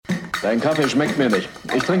Dein Kaffee schmeckt mir nicht.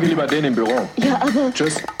 Ich trinke lieber den im Büro. Ja, aber...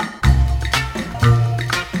 Tschüss.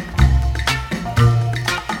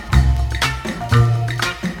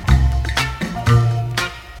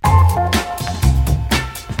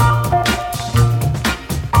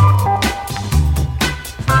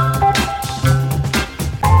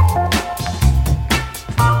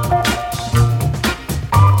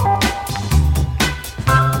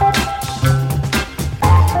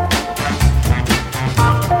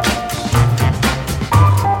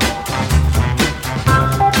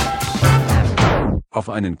 Auf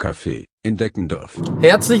einen Kaffee in Deggendorf.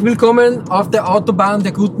 Herzlich willkommen auf der Autobahn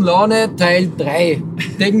der guten Laune, Teil 3.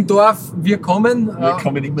 Deggendorf, wir kommen. Wir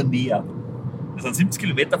kommen immer näher. Das sind 70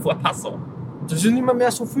 Kilometer vor Passau. Das sind immer mehr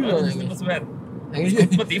so viele Ja, das ist eigentlich. immer so weit. Eigentlich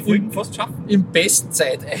Könnte man die Folgen fast schaffen. in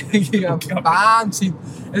Bestzeit eigentlich. Ja, Wahnsinn.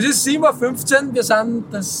 Es ist 7:15 Uhr, wir sind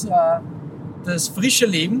das frische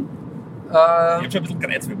Leben. Ich hab schon ein bisschen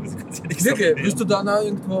Kreuzweh, muss ich ganz ehrlich sagen. Wirklich? Willst du da noch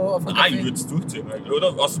irgendwo auf den Nein, ich Kaffee? würde es durchziehen.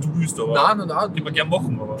 Oder was du willst, aber Nein. können wir gerne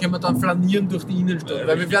machen. Aber Können wir dann flanieren durch die Innenstadt, Ja, weil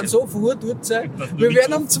wir richtig. werden so früh dort sein. Das ist Wir nicht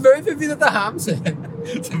werden so- um 12 Uhr wieder daheim sein.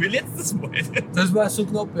 so wie letztes Mal. Das war so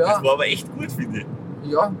knapp, ja. Das war aber echt gut, finde ich.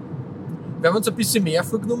 Ja, wir haben uns ein bisschen mehr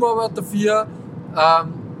vorgenommen, aber dafür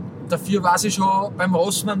weiß ich schon beim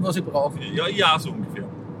Rossmann, was ich brauche. Ja, so ungefähr.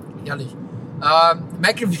 Ehrlich.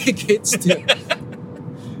 Michael, wie geht's dir?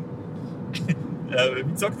 Wie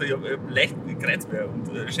gesagt, ich habe leicht Kreuzweh und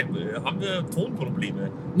haben wir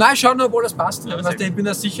Tonprobleme. Nein, schau nur, ob alles passt. Ja, Weißt du, sehr ich bin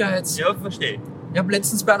ein Sicherheits... Ja, verstehe. Ich habe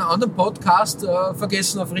letztens bei einem anderen Podcast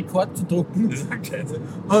vergessen, auf Rekord zu drucken. Das ist auch scheiße.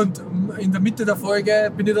 Und in der Mitte der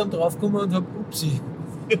Folge bin ich dann draufgekommen und habe, upsi.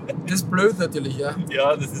 Das ist blöd natürlich, ja.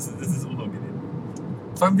 Ja, das ist unangenehm.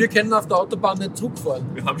 Vor allem, wir können auf der Autobahn nicht zurückfahren.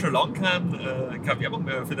 Wir haben schon lange keine Werbung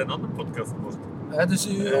mehr für den anderen Podcast gemacht. Ja, das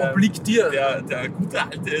obliegt dir. Der gute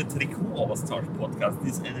alte Trikot-Austausch-Podcast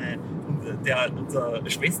ist unser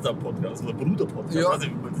Schwester-Podcast, unser Bruder-Podcast, Ja. weiß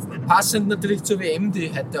nicht, wie man das nennt. Passend natürlich zur WM,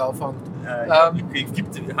 die heute aufhängt.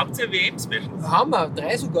 Habt ihr WM-Specials? Haben wir,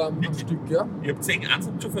 3 sogar am Stück, ja. Ich habe 10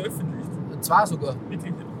 Anzug schon veröffentlicht. 2 sogar.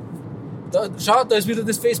 Wirklich? Schau, da ist wieder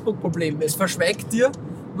das Facebook-Problem. Es verschweigt dir,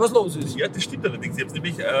 was los ist. Ja, das stimmt allerdings. Ich habe es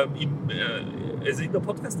nämlich in der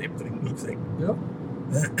Podcast-App drin nur gesehen. Ja.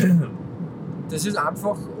 Das ist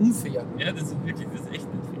einfach unfair. Ja, das ist echt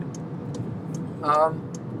nicht fair.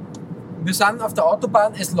 Wir sind auf der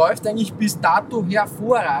Autobahn, es läuft eigentlich bis dato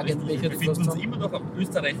hervorragend. Wir möchte ich befinden fast uns sagen. immer noch auf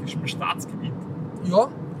österreichischem Staatsgebiet. Ja,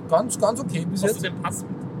 ganz okay bis Hast du jetzt. den Pass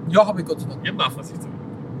mit? Ja, habe ich Gott sei Dank. Ja, mach was ich so.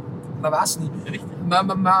 Man weiß nicht. Ja, richtig.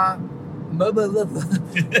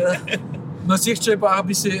 Man sieht schon, ich brauche ein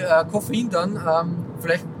bisschen Koffein dann.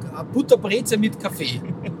 Vielleicht Butterbreze mit Kaffee.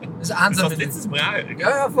 Das ist Das einsam. hast du letztes Mal auch.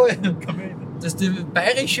 Ja, voll. Kann man erinnern. Das ist das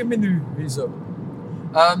bayerische Menü, wie ich sage.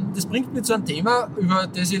 Das bringt mich zu einem Thema, über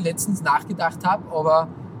das ich letztens nachgedacht habe, aber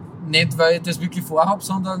nicht, weil ich das wirklich vorhabe,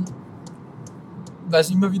 sondern weil es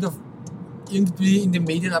immer wieder irgendwie in den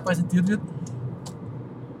Medien auch präsentiert wird.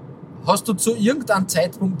 Hast du zu irgendeinem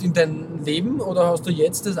Zeitpunkt in deinem Leben oder hast du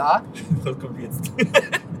jetzt das auch, Was kommt jetzt?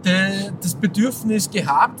 das Bedürfnis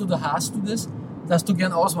gehabt oder hast du das, dass du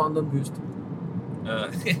gern auswandern willst?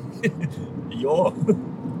 Ja.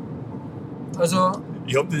 Also,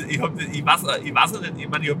 Ich weiß nicht, ich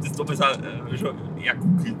meine, ich habe das damals auch schon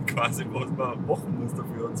ergoogelt quasi, was man machen muss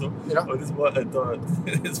dafür und so. Ja. Aber das war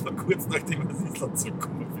kurz nachdem ich aus Island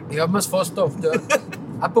zurückgekommen bin. ich habe mir es fast gedacht. Ja.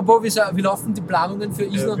 Apropos, wie laufen die Planungen für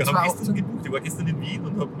Island Wir haben gestern 2018? gebucht. Ich war gestern in Wien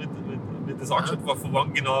und habe mir das angeschaut, von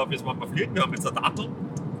wann genau bis wann wir fliegen. Wir haben jetzt ein Datum.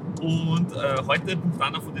 Und heute bucht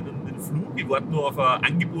einer von denen den Flug. Ich warte nur auf ein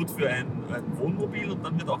Angebot für ein Wohnmobil und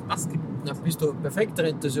dann wird auch das gebucht. Na, bist du perfekt,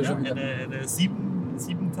 rennt das ja schon wieder. Eine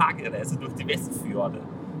 7-Tage-Reise durch die Westfjorde.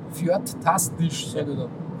 Fjordtastisch, sage ich da.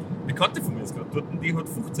 Bekannte von mir ist gerade dort, die hat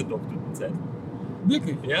 15 Tage dort Zeit.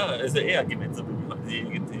 Wirklich? Ja, also eher gemeinsam mit die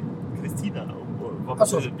Christina, Ach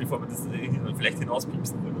so. bevor wir das vielleicht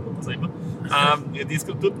hinauspiepsen wollen oder was auch immer. Die ist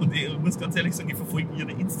gerade dort und ich muss ganz ehrlich sagen, ich verfolge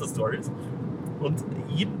ihre Insta-Stories und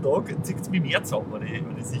jeden Tag zieht es mich mehr zusammen,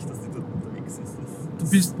 wenn ich sehe, dass die dort unterwegs ist. Du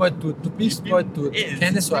bist bald dort,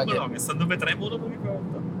 keine Sorge. Es sind nur mehr 3 Monate ungefähr.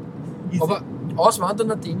 Und dann ist Aber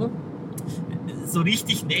Auswandern ein Thema? so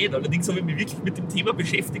richtig nicht. Allerdings habe ich mich wirklich mit dem Thema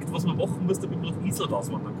beschäftigt, was man machen muss, damit man nach Island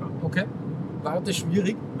auswandern kann. Okay. War das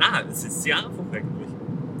schwierig? Nein, das ist sehr einfach eigentlich.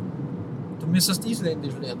 Du müsstest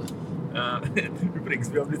Isländisch lernen.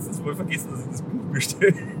 Übrigens, wir haben letztens mal vergessen, dass ich das Buch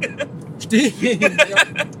bestelle. Stimmt.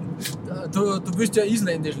 Ja. Du willst ja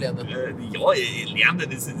Isländisch lernen. Lernen,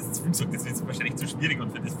 das ist, wie gesagt, das ist wahrscheinlich zu schwierig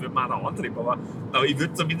und für das wird man auch Antrieb, aber ich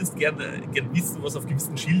würde zumindest gern wissen, was auf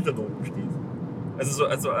gewissen Schildern da oben steht. Also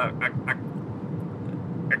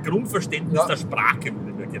ein Grundverständnis Ja. der Sprache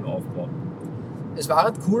würde ich mir gerne aufbauen. Es war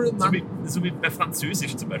halt cool, So wie bei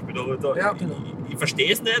Französisch zum Beispiel. Da, Ja, genau. ich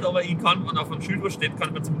verstehe es nicht, aber ich kann, wenn auf einem Schild was steht,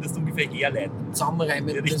 kann man zumindest ungefähr herleiten. zusammenreimen,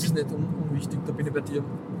 Ja, das richtig. ist nicht unwichtig, da bin ich bei dir.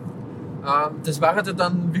 Das war halt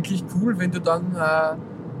dann wirklich cool, wenn du dann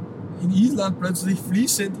in Island plötzlich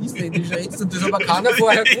fließend Isländisch redest und das aber keiner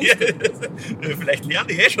vorher gewusst hat. Ja, vielleicht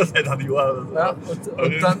lerne ich schon seit einem Jahr oder so. Ja,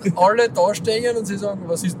 und dann alle da stehen und sie sagen,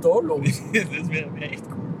 was ist da los? Das wäre echt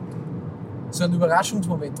cool. So ein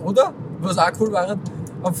Überraschungsmoment, oder? Was auch cool war,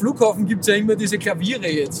 am Flughafen gibt es ja immer diese Klaviere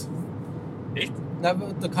jetzt. Echt? Na,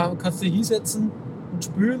 da kannst du dich hinsetzen und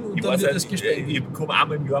spielen und Ich dann weiß wird nicht, das gespielt. ich komme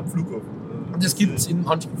einmal im Jahr am Flughafen. Und das gibt es in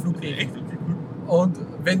manchen Flughäfen. Echt? Okay, cool. Und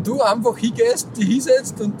wenn du einfach hingehst, dich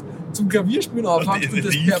hinsetzt und zum Klavierspielen anfängst und Die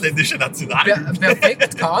das isländische Nationalhymne.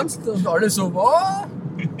 perfekt kannst und alle so, wow.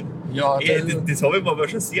 Ja, Das habe ich mir aber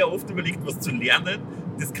schon sehr oft überlegt, was zu lernen.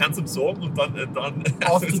 Das kannst du sagen und dann das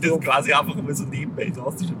Aufzudrucken. quasi einfach mal so nebenbei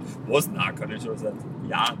auszuschauen. Was? Nein, kann ich schon seit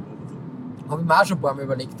Jahren. habe ich mir auch schon ein paar Mal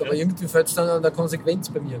überlegt, aber irgendwie fällt es dann an der Konsequenz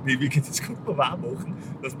bei mir. Wie das könnte man wahr machen,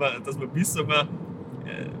 dass man bis, sagen wir,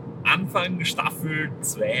 Anfang Staffel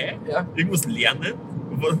 2 Ja. irgendwas lernen,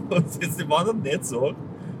 was jetzt dem anderen nicht sagen,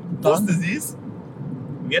 was Dann? das ist,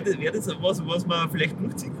 wäre das was man vielleicht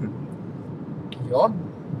durchziehen könnte. Ja,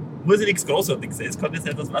 Muss ja nichts Großartiges sein, es kann jetzt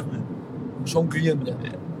nicht, das weiß nicht, jonglieren, ja.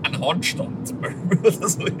 ein Handstand zum Beispiel oder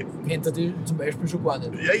so. Kennt er die zum Beispiel schon gar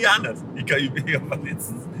nicht. Ja, nicht. Ich habe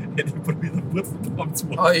letztens probiert, einen Wurzelbaum zu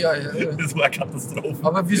machen. Ah, ja. Das war eine Katastrophe.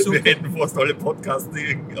 Aber wieso? Wir hätten fast alle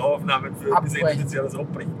Podcast-Aufnahmen für bis Ende Abbrechen. des Jahres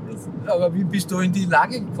abbrechen müssen. Aber wie bist du in die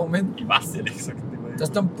Lage gekommen, Ich weiß ehrlich gesagt nicht mehr.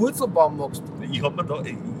 dass du einen Purzelbaum machst? Ich habe hab mit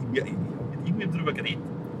irgendjemandem drüber geredet.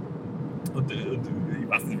 Und ich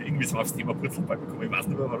weiß nicht, irgendwie so aufs Thema Purzelbaum gekommen, ich weiß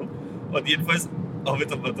nicht mehr warum. Und jedenfalls habe ich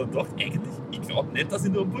dann gedacht, eigentlich, ich glaube nicht, dass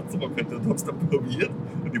ich nur einen Purzelbaum könnte. Und habe es dann probiert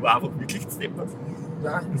und ich war einfach wirklich gesteppert.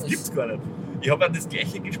 Ja, Das gibt's gar nicht. Ich habe das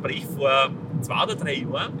gleiche Gespräch vor 2 oder 3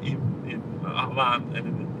 Jahren haben wir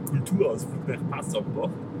einen Kulturausflug nach Passau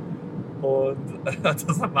gemacht. Und da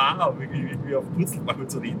sind wir auch irgendwie auf Purzelbäume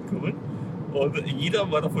zu reden gekommen. Und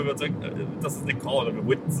jeder war davon überzeugt, dass es nicht kann. Oder wir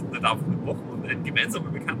wollten es nicht einfach nicht machen. Und ein gemeinsamer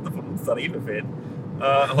Bekannter von uns, der Rewe-Fan,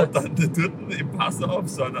 hat dann dort im Passau auf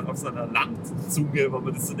so einer Landzunge, wenn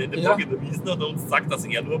man das so nennen Ja. mag, in der Wiesn, hat er uns gesagt, dass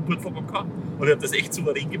er nur einen Purzelbaum kann. Und er hat das echt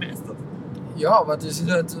souverän gemeistert. Ja, aber das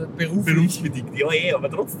ist halt beruflich. Berufsbedingt, ja aber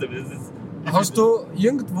trotzdem. Hast du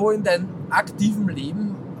irgendwo in deinem aktiven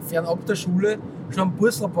Leben, fernab der Schule, schon einen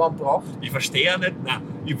Purzelbaum braucht? Ich verstehe ja nicht,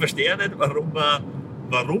 warum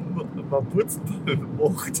man Purzelbäume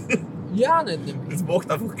macht. Ja, nicht nämlich. Das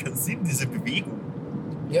macht einfach keinen Sinn, diese Bewegung.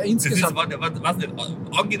 Ja, Das ist, insgesamt. weiß nicht,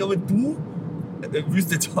 angenommen du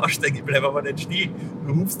willst jetzt ansteigen, ich bleibe aber nicht stehen.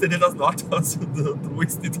 Du rufst dir nicht aus dem Auto aus und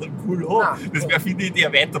rollst dich dann cool an. Nein. Das wäre, finde ich, die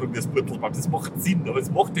Erweiterung des Purzelbaums. Das macht Sinn, aber das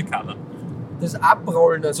macht ja keiner. Das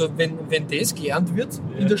Abrollen, also wenn das gelernt wird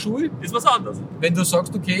Ja. in der Schule, Das ist was anderes. wenn du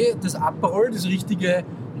sagst, okay, das Abrollen, das richtige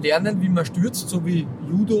Lernen, wie man stürzt, so wie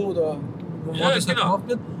Judo oder wo Ja, das halt genau. gemacht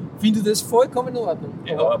wird, finde ich das vollkommen in Ordnung.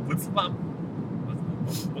 Ja, aber ein Purzelbaum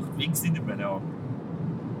macht wenig Sinn in meinen Augen.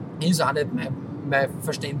 Ist auch nicht mein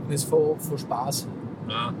Verständnis von Spaß.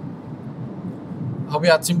 Ja, Habe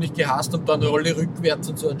ich auch ziemlich gehasst und dann rolle ich rückwärts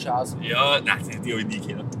und so ein Schatz. ja nein, die habe ich nie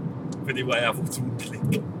kennen. Für die war ich einfach zu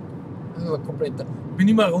unklick. Das war komplett. Bin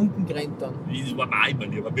immer runden gerannt dann. Das war mir immer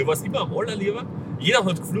lieber. Mir war es immer am allerlieber. Jeder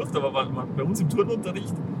hat geflucht, aber bei uns im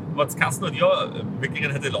Turnunterricht war es Kassen und ja, wir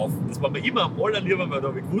gingen heute laufen. Das war mir immer am allerlieber, weil da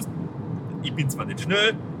habe ich gewusst, ich bin zwar nicht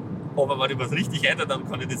schnell, aber wenn ich was richtig ändere, dann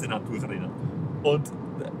kann ich das in einen durchrennen. Und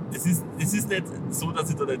es ist nicht so, dass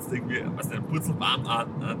ich da jetzt irgendwie einen Purzelbaum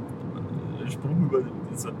einen Sprung über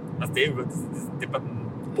diesen depperten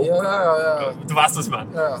Bock. Ja. Du weißt, was ich meine.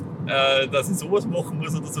 Ja. Dass ich sowas machen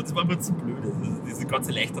muss oder so, das war mir zu blöd. Diese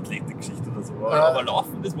ganze Leichtathletik-Geschichte oder so. Ja. Aber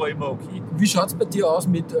Laufen, das war immer okay. Wie schaut es bei dir aus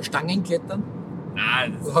mit Stangenklettern?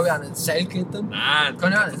 Nein, Habe ich auch nicht. Seilklettern? nein.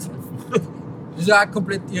 Kann ich auch nicht. Das ist auch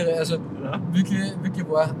komplett irre. Also Ja. wirklich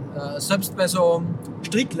wahr. Selbst bei so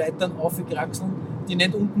Strickleitern aufgekraxeln, die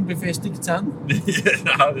nicht unten befestigt sind. Nein,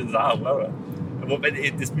 das ist auch wahr. Aber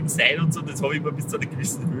das mit dem Seil und so, das habe ich immer bis zu einer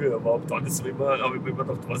gewissen Höhe. Aber ab dann ist so immer, habe ich mir immer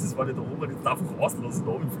gedacht, was ist, wenn ich da oben nicht einfach auslassen,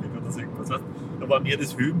 da runterfliege oder so irgendwas. Weißt? Da war mehr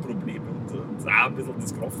das Höhenproblem und auch ein bisschen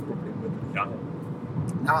das Kraftproblem natürlich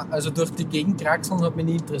auch. Nein, also durch die Gegend kraxeln hat mich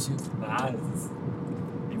nie interessiert. Nein,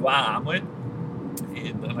 ich war auch einmal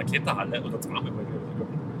in einer Kletterhalle, oder zweimal, glaube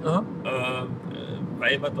ich. Aha.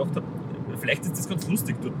 Weil ich mir gedacht habe, vielleicht ist das ganz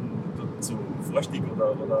lustig, dort zu Vorstieg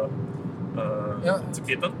oder Ja. zu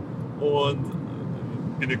klettern. Und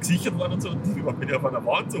bin ich gesichert worden und so. Und ich bin auf einer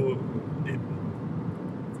Wand so in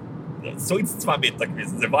soll es 2 Meter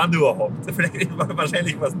gewesen sein, war nur ein Haupt.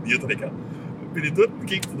 Wahrscheinlich war es niedriger. Bin ich dort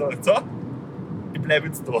gekickt und dachte, so, ich bleibe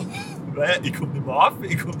jetzt da. Weil ich komme nicht mehr auf,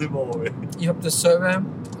 ich komme nicht mehr runter. Ich habe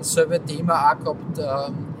dasselbe Thema auch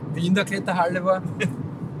gehabt, wie ich in der Kletterhalle war.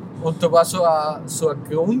 Und da war so ein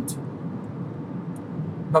Grund,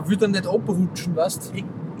 man will da nicht abrutschen, weißt du?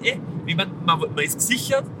 Ich meine, man ist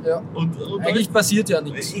gesichert Ja. und Eigentlich passiert ja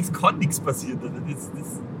nichts. es kann nichts passieren.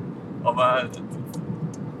 Aber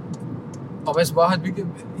Aber es war halt wirklich,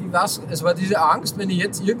 ich weiß, es war diese Angst, wenn ich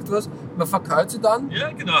jetzt irgendwas, man verkeilt sich dann ja,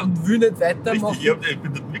 genau. und will nicht weitermachen. Richtig, ich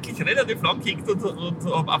bin da wirklich relativ lang gehängt und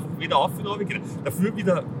habe einfach wieder auf und runter geredet. Dafür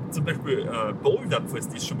wieder zum Beispiel Bouldern, falls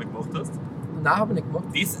du das schon mal gemacht hast. Nein, habe ich nicht gemacht.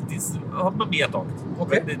 Das hat mir mehr gedacht.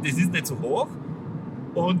 Okay. Weil das ist nicht so hoch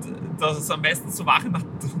und da sind meistens so wache Nacht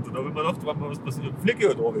drunter. Da habe ich mir gedacht, wenn mir was passiert, fliege ich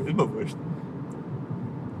halt runter, immer wurscht.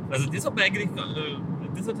 Also das hat eigentlich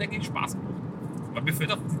Spaß gemacht. Aber mir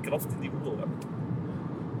fehlt auch die Kraft in die Uhr.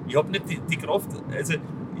 Ich habe nicht die Kraft, also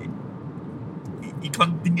ich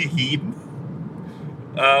kann Dinge heben,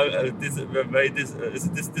 das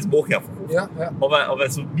mache ich einfach oft. Ja. Aber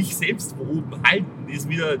so mich selbst wo oben halten, ist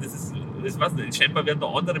wieder, das weiß nicht, scheinbar werden da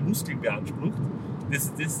andere Muskeln beansprucht.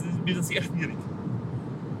 Das ist wieder sehr schwierig.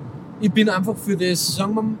 Ich bin einfach für das,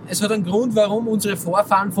 sagen wir mal, es hat einen Grund, warum unsere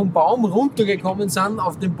Vorfahren vom Baum runtergekommen sind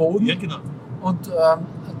auf den Boden. Ja, genau. Und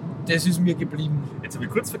das ist mir geblieben. Jetzt habe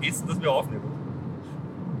ich kurz vergessen, dass wir aufnehmen.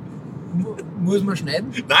 Muss man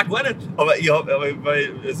schneiden? Nein, gar nicht. Aber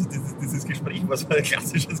dieses Gespräch war so ein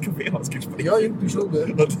klassisches Kaffeehausgespräch. Ja, irgendwie schon,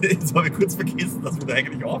 gell? Und jetzt habe ich kurz vergessen, dass wir da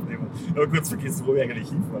eigentlich aufnehmen. Ich habe kurz vergessen, wo wir eigentlich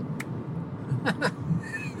hinfahren.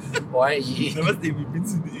 Oh je. Na, weißt du,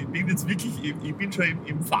 ich bin jetzt wirklich, ich bin schon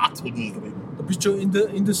im Fahrtunnel drin. Du bist schon in der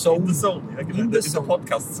Zone. In der Zone, ja genau. In der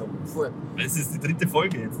Podcast-Zone. Voll. Das ist die 3.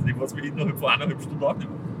 Folge jetzt. Ich muss mich noch vor 1,5 Stunden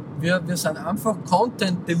aufnehmen. Wir sind einfach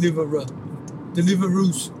Content Deliverer.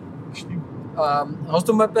 Deliverers. Stimmt. Hast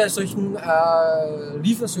du mal bei solchen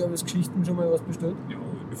Lieferservice-Geschichten schon mal was bestellt? Ja,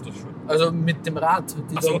 öfters schon. Also mit dem Rad,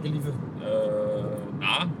 die Ach so. dann geliefert.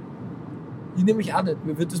 Nein. Ich nämlich auch nicht.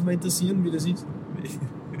 Mir würde das mal interessieren, wie das ist.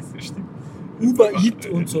 Das stimmt. Uber Eat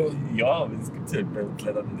und so. Ja, aber das gibt es ja bei uns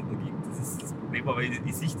leider nicht in der Gegend. Das ist das Problem, aber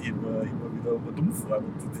ich sehe die immer wieder dumm fahren.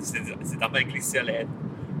 Und das tut mir eigentlich sehr leid.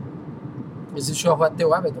 Es ist schon eine harte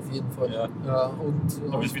Arbeit auf jeden Fall. Ja.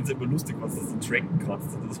 Aber ich finde es immer lustig, was du so tracken kannst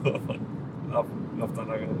oder so auf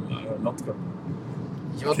deiner Landkarte.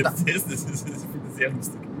 Ja, Ich finde das sehr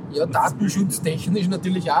lustig. ja, datenschutztechnisch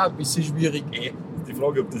natürlich auch ein bisschen schwierig. Ist die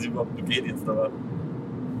Frage, ob das überhaupt noch geht jetzt, aber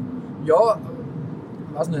Ja,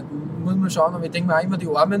 weiß nicht, muss man schauen, aber ich denke mir auch immer, die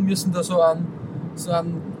Armen müssen da so einen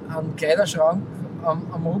Kleiderschrank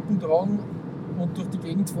am Rücken tragen und durch die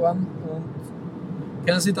Gegend fahren und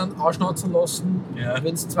können sich dann ausschnauzen lassen, Ja.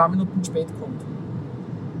 wenn es 2 Minuten spät kommt.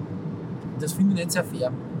 Das finde ich nicht sehr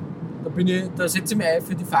fair. Da setze ich mich ein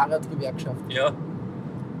für die Fahrradgewerkschaft. ja,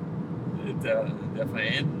 der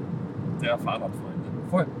Verein der Fahrradfreunde.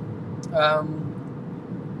 Voll.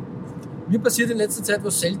 Mir passiert in letzter Zeit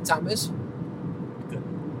was Seltsames. Bitte.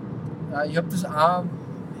 Ich habe das auch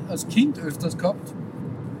als Kind öfters gehabt,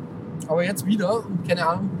 aber jetzt wieder und keine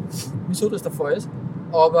Ahnung, wieso das der Fall ist.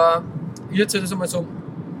 Aber ich erzähle das einmal so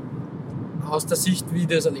aus der Sicht, wie ich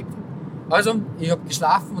das erlebt habe. Also, ich habe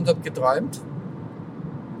geschlafen und habe geträumt,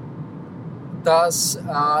 dass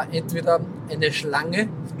entweder eine Schlange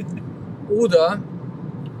oder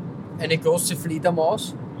eine große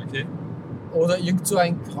Fledermaus Okay. oder irgend so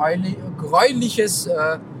ein gräuliches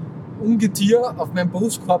Ungetier auf meinem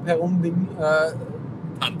Brustkorb herumliegen.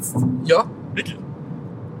 Tanzt. Ja, Wirklich.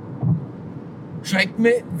 schreckt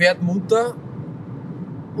mich, werd munter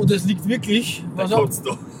und es liegt wirklich Da kommt's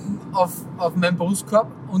doch. auf meinem Brustkorb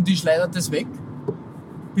und ich schleudert das weg,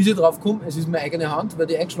 bis ich drauf komme, es ist meine eigene Hand, weil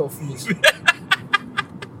die eingeschlafen ist.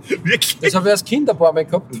 Wirklich? Das habe ich als Kind ein paar Mal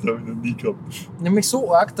gehabt. Das habe ich noch nie gehabt. Nämlich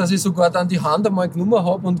so arg, dass ich sogar dann die Hand einmal genommen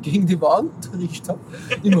habe und gegen die Wand gerichtet habe.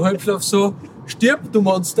 Im Halbschlaf so, stirb du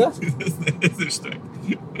Monster. Das ist stark.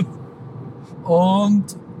 Und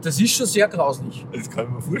das ist schon sehr grauslich. Das kann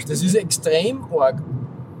ich mir vorstellen. Das ist extrem arg.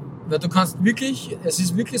 Weil du kannst wirklich, es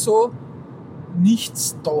ist wirklich so,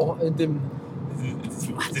 nichts da in dem.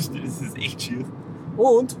 Das ist echt schier.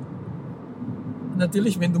 Und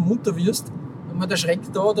natürlich, wenn du munter wirst, wenn man der Schreck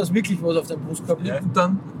da, dass wirklich was auf deinem Brustkorb liegt. Ja. Und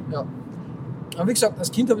dann, ja. Aber wie gesagt, als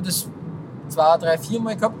Kind habe ich das 2, 3, 4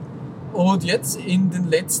 Mal gehabt. Und jetzt in den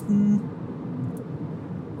letzten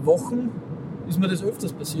Wochen ist mir das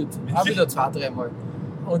öfters passiert. Auch wieder 2, 3 Mal.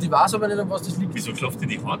 Und ich weiß aber nicht, an was das liegt. Wieso klopft dir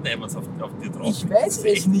die Hand ein, wenn es auf dir drauf Ich liegt? weiß Das ist es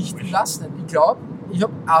echt nicht, komisch. ich weiß nicht. Ich glaube, ich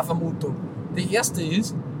habe eine Vermutung. Die erste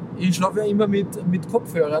ist, ich schlafe ja immer mit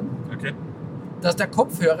Kopfhörern Okay. dass der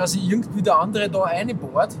Kopfhörer sich irgendwie der andere da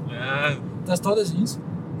reinbohrt, Ja, dass da das ist.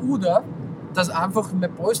 Oder dass einfach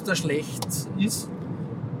mein Polster schlecht ist.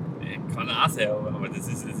 kann auch sein, aber das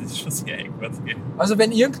ist schon sehr eigenartig. Gell? Also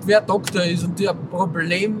wenn irgendwer Doktor ist und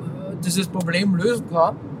dieses Problem lösen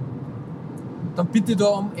kann, dann bitte da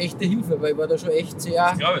um echte Hilfe, weil ich war da schon echt sehr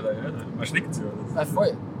Das glaube ich da, ja. Man schlägt sich.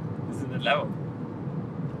 voll. Das ist nicht leibend.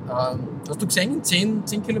 Hast du gesehen, 10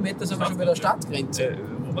 Kilometer sind wir schon bei der Stadtgrenze.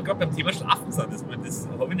 Wo wir gerade beim Thema Schlafen sind, das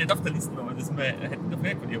habe ich nicht auf der Liste, aber das hätten wir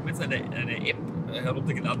vielleicht. Ich habe jetzt eine App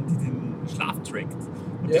heruntergeladen, die den Schlaf trackt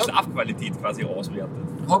und Ja. die Schlafqualität quasi auswertet.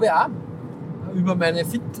 Habe ich auch über meine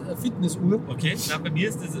Fitnessuhr. Okay, nein, bei mir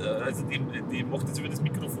ist das, also die macht das über das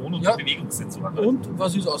Mikrofon und Ja. die Bewegungssensoren. Und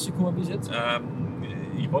was ist rausgekommen bis jetzt?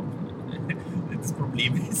 Ich habe, das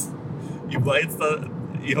Problem ist, ich habe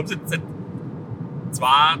es jetzt seit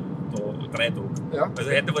 3 Tagen. Ja.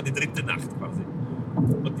 Also heute war die 3. Nacht quasi.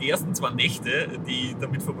 Und die ersten 2 Nächte, die ich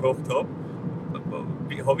damit verbracht habe,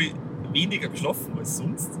 habe ich weniger geschlafen als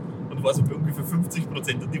sonst und war so bei ungefähr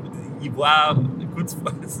 50%. Und ich war kurz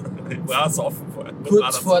vor, ich war saufen vor.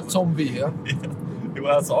 Kurz vor Zombie, ja. Ich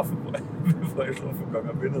war saufen vor, bevor ich schlafen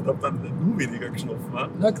gegangen bin und habe dann nur weniger geschlafen. Ja.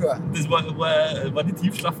 Na klar. Das war die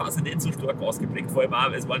Tiefschlafphase nicht so stark ausgeprägt, vor allem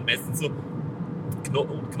auch, es waren meistens so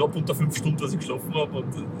knapp unter 5 Stunden, was ich geschlafen habe und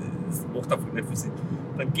das macht einfach nicht viel Sinn.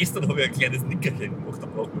 Dann gestern habe ich ein kleines Nickerchen gemacht am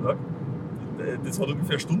Nachmittag. Das hat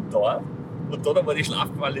ungefähr eine Stunde gedauert und da war die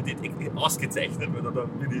Schlafqualität ausgezeichnet, weil da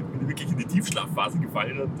bin ich wirklich in die Tiefschlafphase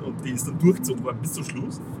gefallen und die ist dann durchgezogen worden bis zum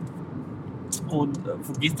Schluss. Und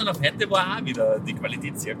von gestern auf heute war auch wieder die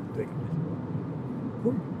Qualität sehr gut eigentlich.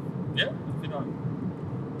 Cool. Ja, genau.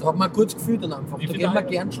 Da hat man ein gutes Gefühl dann einfach. Ich Da finde geht man auch,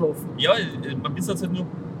 gern schlafen. Ja, man muss halt nur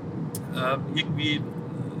irgendwie,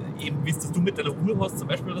 eben wie es das du mit deiner Uhr hast zum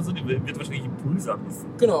Beispiel oder so, die wird wahrscheinlich Impuls anmessen.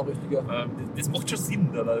 Genau, richtig. Ja. Das macht schon Sinn,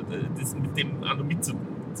 oder? Das mit dem auch noch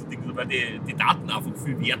mitzudingen, weil die Daten einfach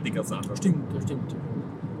viel wertiger sind. Stimmt, das stimmt.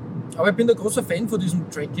 Aber ich bin ein großer Fan von diesem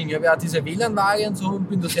Tracking. Ich habe ja auch diese WLAN-Waage und so und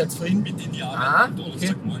bin da sehr zufrieden. Mit in die Ah, Arbeit am okay.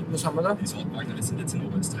 Donnerstag 9. Was haben wir da? Die Sortwagner, wir sind jetzt in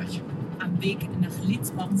Oberösterreich. Am Weg nach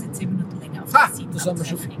Linz brauchen Sie 10 Minuten länger auf Ha, der 7 das haben wir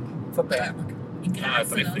schon vorbei. In Graz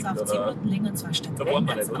sind Traffic, es auch 10 oder? Minuten länger, und zwar statt Da waren wir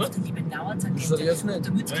Wenders nicht, oder? auf der Liebenauer Das hat Tangente jetzt nicht. und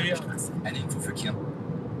der Mützlinger Ja, ja. Straße. Eine Info für Kian.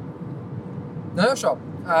 Naja, schau.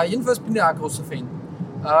 Jedenfalls bin ich auch ein großer Fan.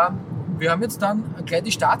 Wir haben jetzt dann gleich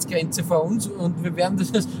die Staatsgrenze vor uns und wir werden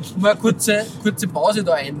das mal eine kurze Pause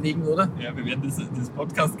da einlegen, oder? Ja, wir werden das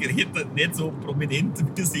Podcast-Gerät nicht so prominent,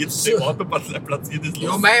 wie es jetzt So. im Auto platziert ist.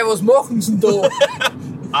 Ja, mei, was machen sie denn da?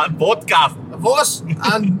 Ein Podcast! Was?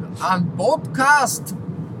 Ein Podcast?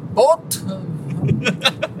 Bot?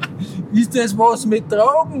 Ist das was mit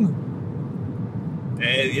Drogen?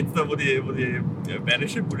 Jetzt, wo die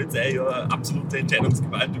bayerische Polizei ja absolute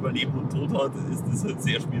Entscheidungsgewalt über Leben und Tod hat, ist das halt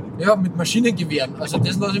sehr schwierig. Ja, mit Maschinengewehren. Also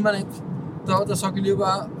das lasse ich mir nicht. Da sage ich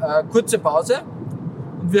lieber kurze Pause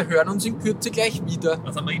und wir hören uns in Kürze gleich wieder.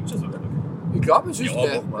 Was haben wir eben schon so weit? Ich glaube, es ist Ja,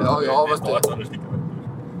 gleich. machen wir. Ja, Das was dauert noch ein Stück weit.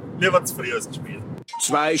 Lieber zu früh als zu spät.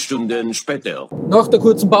 2 Stunden später. Nach der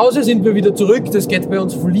kurzen Pause sind wir wieder zurück. Das geht bei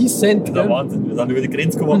uns fließend. Der gell? Wahnsinn, wir sind über die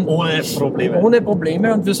Grenze gekommen ohne Probleme. Ohne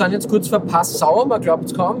Probleme und wir sind jetzt kurz vor Passau. Man glaubt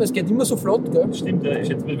es kaum, es geht immer so flott. Gell? Stimmt, ja. Ich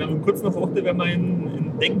schätze, wenn wir kurz nach 8 werden wir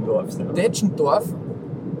in Deggendorf sein. Detschendorf.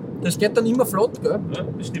 Das geht dann immer flott. Gell? Ja,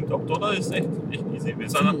 das stimmt. Ab da ist echt easy.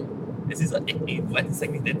 Es ist eigentlich nicht weit, wir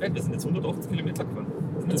sind jetzt 180 Kilometer gefahren.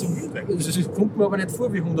 Das ist nicht so wild eigentlich. Das kommt mir aber nicht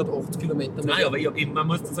vor wie 180 Kilometer. Nein, aber man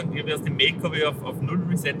muss sagen, ich habe erst den Make habe ich auf 0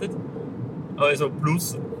 resettet. Also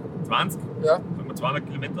plus 20, Ja. sagen wir 200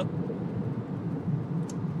 Kilometer.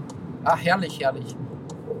 Ah, herrlich, herrlich.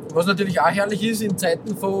 Was natürlich auch herrlich ist, in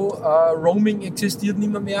Zeiten von Roaming existiert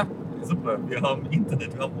nicht mehr. Super, wir haben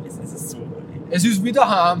Internet, wir haben alles. Es ist so. Es ist wieder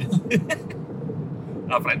heim.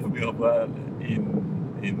 Ein Freund von mir war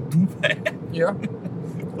in Dubai. Ja.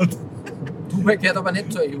 Und Dubai gehört aber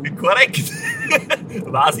nicht zur EU. korrekt.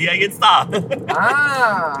 War sie ja jetzt da.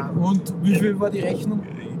 Ah, und wie viel war die Rechnung?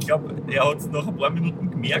 Ich glaube, er hat es nach ein paar Minuten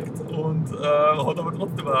gemerkt und hat aber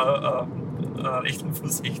trotzdem eine Rechnung von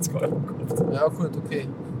 60 Euro gehabt. Ja, gut, okay.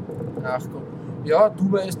 Ach komm. Ja,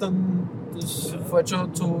 Dubai ist dann, das fällt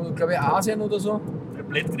schon zu, glaube ich, Asien oder so.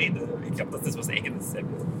 Blöd geredet. Ich glaube, dass das was Eigenes sein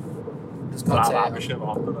wird. Das Das kann sein. arabische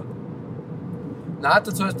Raum, oder? Nein,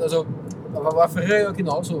 das heißt, also, aber war früher ja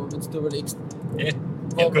genauso, wenn du überlegst. Ja,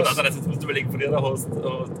 War gut, was- andererseits musst du überlegen, früher hast du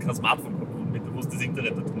kein Smartphone gehabt, womit du das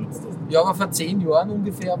Internet dort genutzt hast. Ja, aber vor 10 Jahren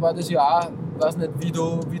ungefähr war das ja auch, weiß nicht, wie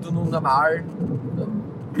du nun normal,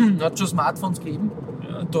 hat schon Smartphones gegeben.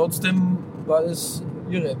 Ja, Und trotzdem war das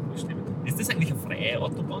irre. das stimmt. Ist das eigentlich eine freie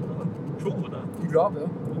Autobahn? Oder? Schon, oder? Ich glaube,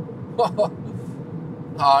 ja.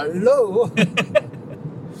 Hallo!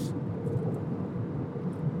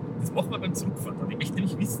 Was machen wir beim Zurückfahren? Ich möchte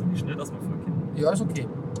nämlich wissen, wie schnell das wir fahren können. Ja, ist okay.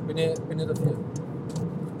 Bin ich dafür.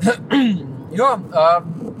 Ja,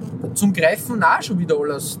 zum Greifen auch schon wieder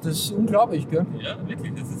alles. Das ist unglaublich, gell? Ja,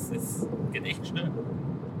 wirklich, das geht echt schnell.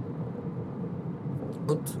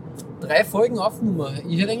 Und 3 Folgen Aufnummer.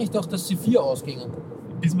 Ich hätte eigentlich gedacht, dass sie 4 ausgingen.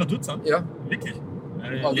 Bis wir dort sind? Ja. Wirklich.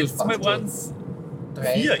 das Letztes Mal passt waren es 3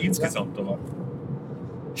 4 insgesamt, aber.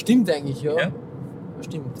 Stimmt eigentlich, ja. Ja.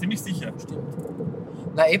 Stimmt. Ziemlich sicher. Stimmt.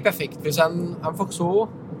 Na, perfekt. Wir sind einfach so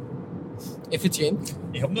effizient.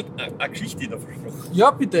 Ich habe noch eine Geschichte da versprochen.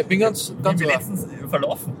 Ja, bitte, bin ganz Die wir wahr. letztens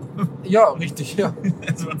verlaufen. Ja, richtig, ja.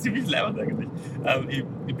 Das war ziemlich leibend eigentlich.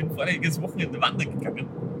 Ich bin voriges Wochenende wandern gegangen.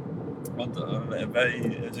 Und, weil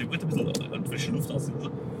ich wollte ein bisschen an frische Luft raus.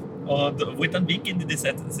 Und wollte dann weggehen, die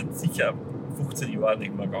seit sicher 15 Jahren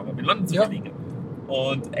nicht mehr gegangen bin. Waren ziemlich länger.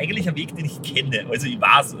 Und eigentlich ein Weg, den ich kenne. Also ich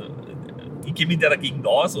weiß, ich gehe mit der Gegend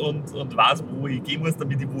aus und weiß, wo ich gehen muss,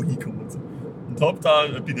 damit ich wo hinkomme.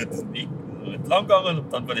 Und bin ich diesen Weg entlang gegangen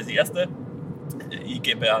und dann war das erste. Ich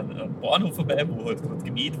gehe bei einem Bahnhof vorbei, wo halt gerade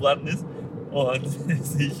gemäht worden ist. Und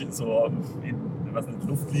sich so in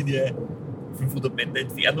Luftlinie 500 Meter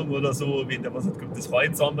Entfernung oder so, wenn der was hat, das Heu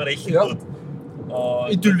zusammenrechnet. Ja. Und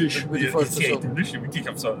Idyllisch, würde ich fast sehr sagen. idyllisch, wirklich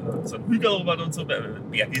auf so einen Hügel oben und so, weil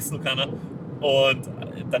Berg ist noch keiner. Und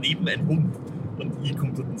daneben ein Hund. Und ich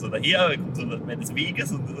komme dort so daher, ich komme so meines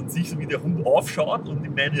Weges und sehe so, wie der Hund aufschaut und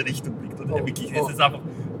in meine Richtung blickt. Und wirklich, es ist einfach,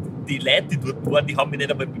 die Leute, die dort waren, die haben mich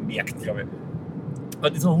nicht einmal bemerkt, glaube ich.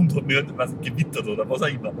 Und dieser Hund hat mich halt, gewittert oder was auch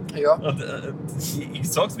immer. Ja. Und ich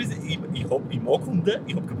sag's wie ich mag Hunde,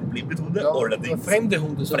 ich habe kein Problem mit Hunden, Ja, allerdings fremde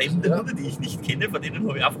Hunde. sagst du, fremde ja. Hunde, die ich nicht kenne, von denen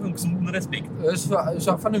habe ich einfach einen gesunden Respekt. Ist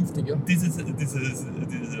auch vernünftig, ja.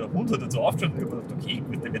 Dieser Hund hat jetzt so aufgeschaut und ich habe gedacht, okay,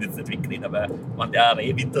 gut, der wird jetzt nicht wegrennen, aber wenn der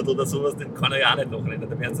Reh wittert oder sowas, dann kann er ja auch nicht nachrennen.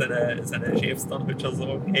 Da werden seine Chefs dann halt schon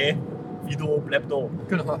sagen, hey, Fido, bleib da.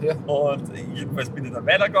 Genau, ja. Und jedenfalls bin ich dann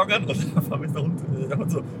weitergegangen und auf einmal ist der Hund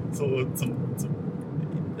hat so zum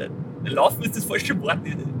Laufen ist das falsche Wort,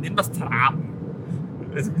 nennen wir es Traben.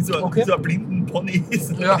 Also wie so ein blinden Pony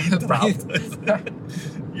ist Ja, trabt.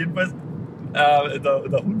 Jedenfalls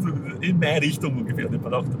der Hund so in meine Richtung ungefähr. Und ich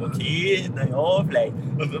habe gedacht, okay, naja, vielleicht.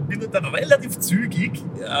 Und bin dann relativ zügig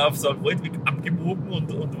auf so einen Waldweg abgebogen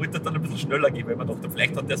und wollte dann ein bisschen schneller gehen, weil man dachte,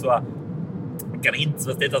 vielleicht hat der so eine Grenze,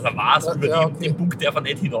 was nicht, dass er weiß, über den Punkt darf er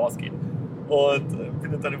nicht hinausgehen. Und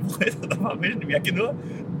bin dann im Wald und auf einmal merke ich nur,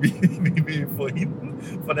 wie von hinten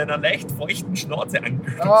von einer leicht feuchten Schnauze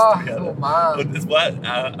angestupst werde. Oh Mann. Und es war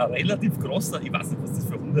ein relativ großer, ich weiß nicht, was das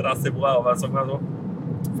für eine Hunderasse war, aber sagen wir so,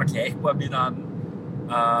 vergleichbar mit einem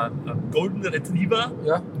Golden Retriever,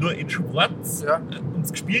 nur in schwarz, und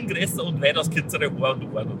das Gespirn größer und weitaus kürzere Haare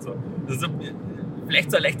und Ohren und so. Das ist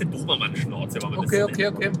vielleicht so eine leichte Dobermann-Schnauze, wenn man das so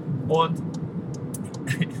nennt. Okay. Und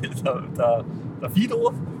der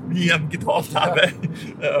Fido, wie ich ihn getauft habe,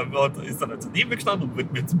 ist dann halt neben mir gestanden und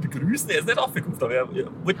wollte mich zum Begrüßen. Er ist nicht aufgeguckt, aber er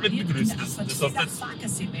wollte mich begrüßen. Hast du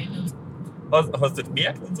das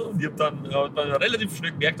gemerkt und so? Und ich habe dann relativ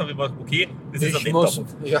schnell gemerkt, okay, das ist ein netter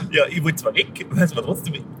Hund. Ja, ich wollte zwar weg, weil es mir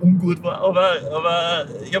trotzdem ungut war, aber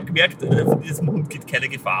ich habe gemerkt, von diesem Hund geht keine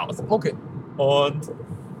Gefahr aus. Okay. Und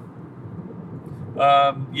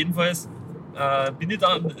jedenfalls bin ich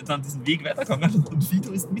dann diesen Weg weitergegangen und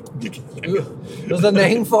Fido ist mit mir gegangen. Du hast einen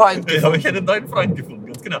neuen Freund gefunden. Habe ich einen neuen Freund gefunden,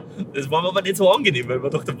 ganz genau. Das war mir aber nicht so angenehm, weil ich mir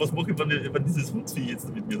dachte, was mache ich, wenn dieses Hundsvieh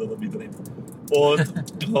jetzt mit mir da mitrennt. Und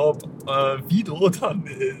ich habe Fido dann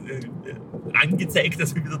angezeigt,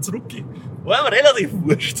 dass ich wieder zurückgehe. War mir relativ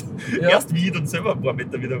wurscht. Ja. Erst wie ich dann selber ein paar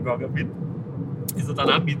Meter wieder gegangen bin, ist er dann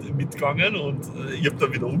auch mitgegangen und ich habe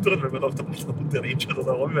dann wieder umgedreht, weil ich mir dachte, der Hund der rennt schon da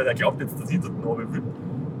runter, weil er glaubt jetzt, dass ich da runter will.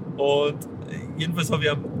 Und jedenfalls habe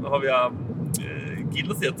ich gehen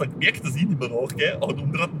lassen. Er hat dann gemerkt, dass ich nicht mehr nachgehe, hat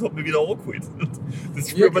umgedreht und hat mich wieder angeholt. Und das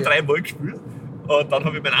Spiel haben wir 3 Mal gespielt. Und dann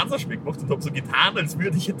habe ich meinen Ansatz gemacht und habe so getan, als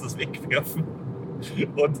würde ich etwas wegwerfen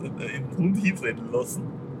und den Hund hinrennen lassen.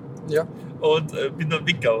 Ja. Und bin dann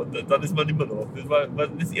weggegangen. Und dann ist man nicht mehr nach. Das war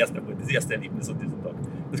das erste Mal, das erste Erlebnis an diesem Tag.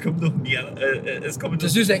 Es kommt noch mehr.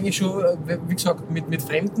 Das ist eigentlich schon, wie gesagt, mit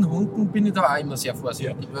fremden Hunden bin ich da auch immer sehr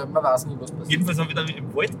vorsichtig, weil man weiß nicht, was passiert. Jedenfalls habe ich dann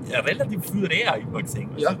im Wald relativ viel Rehe immer gesehen.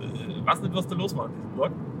 Also, ich weiß nicht, was da los war an diesem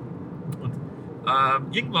Tag. Und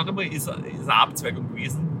irgendwann einmal ist eine Abzweigung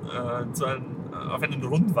gewesen auf einen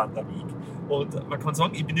Rundwanderweg. Und man kann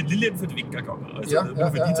sagen, ich bin in Lilienfeld weggegangen. Also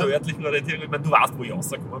nur für die zur örtlichen Orientierung. Ich meine, du weißt, wo ich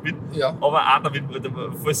rausgekommen bin. Ja. Aber auch damit,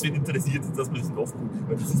 falls es wen interessiert, dass man das nachguckt.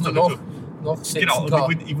 Weil das ist dann noch genau,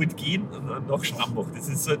 und ich wollte gehen nach Schrambach. Das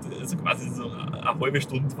ist halt also quasi so eine halbe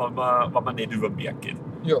Stunde, wenn man nicht über den Berg geht.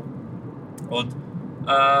 Ja. Und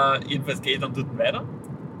jedenfalls gehe ich dann dort weiter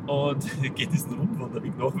und gehe diesen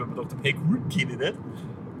Rundwanderweg nach, weil man dachte, hey cool, kenne ich nicht.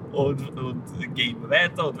 und gehe immer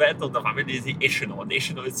weiter und weiter und auf einmal lese ich Eschenau. Und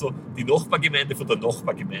Eschenau ist so die Nachbargemeinde von der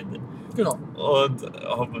Nachbargemeinde. Genau. Und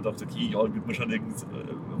habe mir gedacht, okay, ja, wird mir schon irgendwas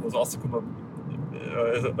rauskommen.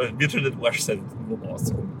 Wird schon nicht Arsch sein, wo man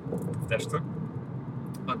rauskommt. Auf der Stelle.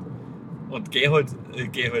 Und gehe halt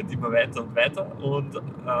immer weiter und weiter. Und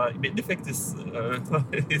im Endeffekt ist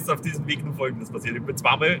auf diesem Weg nur Folgendes passiert. Ich bin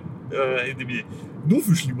zweimal mich nur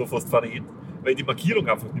viel schlimmer fast verrennt, weil ich die Markierung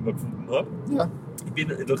einfach nicht mehr gefunden habe. Ja. Ich bin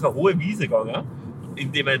durch eine hohe Wiese gegangen,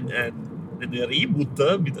 in dem eine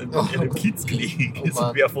Rehmutter mit einem Kitz gelegen ist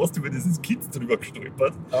und wäre fast über dieses Kitz drüber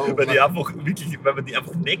gestolpert, weil man die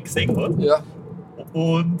einfach nicht gesehen hat. Ja.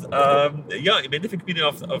 Und im Endeffekt bin ich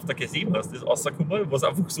auf der Gesämast rausgekommen, was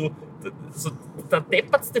einfach so der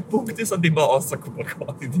deppertste Punkt ist, an dem man rauskommen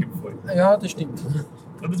kann in dem Fall. Ja, das stimmt.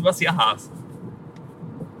 Und das war sehr heiß.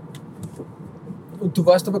 Und du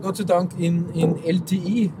warst aber Gott sei Dank in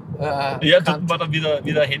LTE. Ja, dort war dann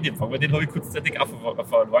wieder Handyempfang, weil den habe ich kurzzeitig auch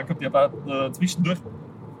verloren gehabt. Ich habe auch zwischendurch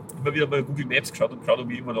immer wieder mal Google Maps geschaut, ob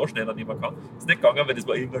ich irgendwann anschneiden nehmen kann. Ist nicht gegangen, weil das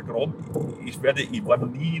war irgendein Graben. Ich war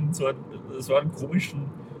noch nie in so einem komischen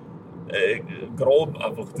Graben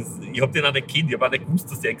einfach. Ich habe den auch nicht kennt, ich habe auch nicht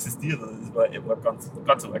gewusst, dass der existiert. Das war ganz,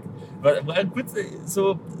 ganz arg. War ein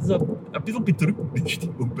so ein bisschen bedrückende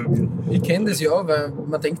Stimmung bei mir. Ich kenne das ja, weil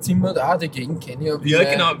man denkt immer, die Gegend kenne ich ja.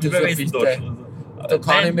 Ja, genau, wie bei Westdeutschland. Da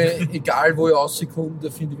kann ich mir, egal wo ich rauskomme, da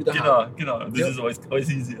finde ich wieder Genau. Und das ist alles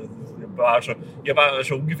easy. Ich habe auch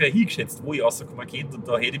schon ungefähr hingeschätzt, wo ich rauskommen könnte. Und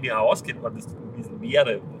da hätte ich mich auch auskennt, wenn das gewesen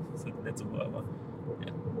wäre. Das halt nicht so war.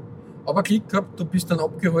 Aber Glück gehabt, du bist dann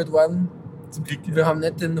abgeholt worden. Zum Glück. Wir haben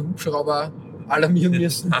nicht den Hubschrauber alarmieren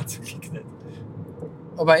müssen. Nein, zum Glück nicht.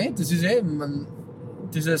 Aber das ist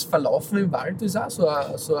dieses Verlaufen im Wald ist auch so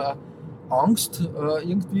eine Angst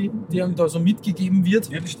irgendwie, die einem da so mitgegeben wird.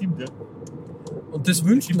 Ja, das stimmt, ja. Und das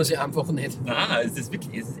wünscht man sich einfach nicht. Nein, es ist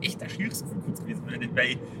echt ein schwieriges Gefühl kurz gewesen.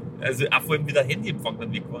 Weil auch vor allem wieder Handyempfang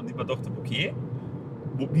dann weg war und ich mir gedacht habe, okay,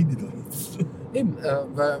 wo bin ich da jetzt? Eben,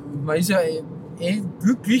 weil man ist ja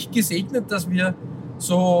glücklich gesegnet, dass wir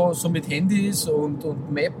so mit Handys und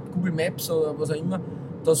Google Maps oder was auch immer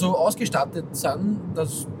da so ausgestattet sind,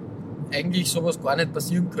 dass eigentlich sowas gar nicht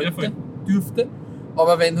passieren könnte, dürfte.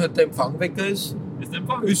 Aber wenn halt der Empfang weg ist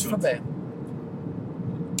es vorbei.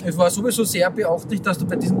 Es war sowieso sehr beachtlich, dass du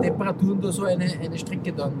bei diesen Temperaturen da so eine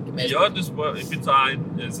Strecke dann gemeistert hast. Ja, ich bin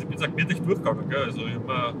auch gemütlich durchgegangen. Gell? Also ich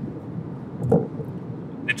habe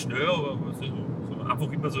nicht schnell, aber so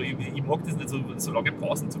einfach immer so, ich mag das nicht so lange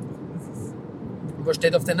Pausen zu machen. Und was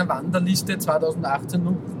steht auf deiner Wanderliste 2018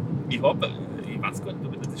 noch? Ich weiß gar nicht,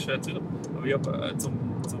 ob ich das schon erzählt habe, aber ich habe zum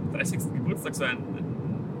 30. Geburtstag so einen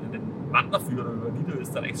Wanderführer über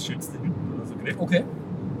Niederösterreichs schönste Hütten oder so gekriegt. Okay.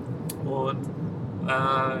 Und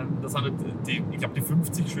da sind halt ich glaube die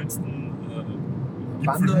 50 schönsten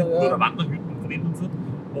Gipfelhütten oder Wanderhütten drin und so.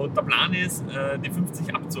 Und der Plan ist, die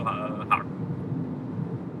 50 abzuhaken.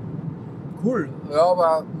 Cool, ja,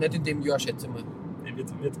 aber nicht in dem Jahr, schätze ich mal.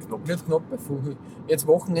 Wird knapp. Wird knapp bei Fuhl. Jetzt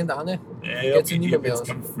Wochenende auch nicht? Ja, Geht's nicht mehr jetzt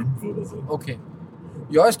aus? 5 oder so. Okay.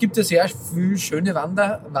 Ja, es gibt ja sehr viele schöne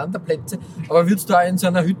Wanderplätze, aber würdest du auch in so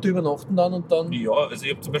einer Hütte übernachten dann und dann? Ja, also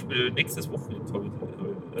ich habe zum Beispiel nächstes Wochenende,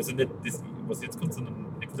 also nicht das, was jetzt kommt, sondern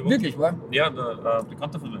nächste Woche. Wirklich, wa? Ja, ein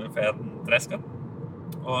Bekannter von mir feiert einen 30er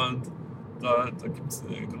und da gibt es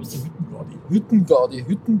große Hüttengaudi. Hüttengaudi,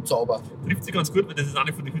 Hüttenzauber. Trifft sich ganz gut, weil das ist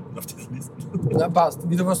eine von den Hütten auf dieser Liste. Na passt,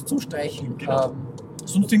 wieder was zum Streichen. Genau.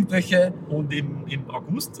 Sonst irgendwelche, Und im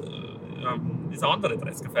August ist eine andere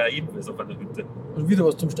 30er-Feier ebenfalls auf einer Hütte. und wieder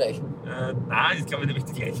was zum Streichen. Nein, ist glaube ich nämlich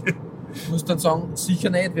die gleiche. Du musst dann sagen, sicher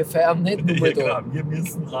nicht, wir feiern nicht nur mal da. Genau, wir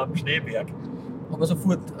müssen am Schneeberg. Aber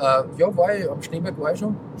sofort, ja, war ich, am Schneeberg war ich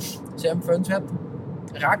schon. Sehr empfehlenswert.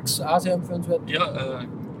 Rax, auch sehr empfehlenswert. Ja,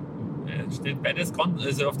 steht beides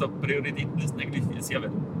also auf der Prioritätenliste eigentlich sehr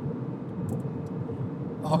weit.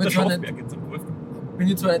 Hab Der ich zwar nicht, Schafberg jetzt am Golf. bin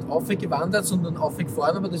ich zwar nicht aufgewandert, sondern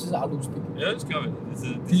aufgefahren, aber das ist auch lustig. Ja, das glaube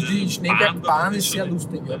ich. Die Schneebergbahn ist sehr schon-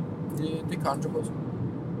 lustig, ja. Die kann schon was.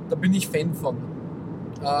 Da bin ich Fan von.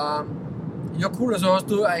 Ja, cool, also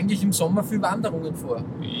hast du eigentlich im Sommer viel Wanderungen vor?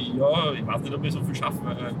 Ja, ich weiß nicht, ob wir so viel schaffen,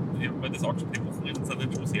 weil ich habe mir das angeschaut, die Wochenenden sind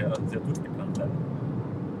jetzt schon sehr, sehr durchgeplant. Leider.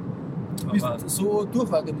 Du bist Aber, so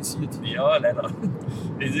durchorganisiert. ja, leider. Also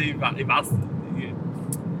ich weiß nicht.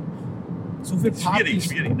 So viel Partys.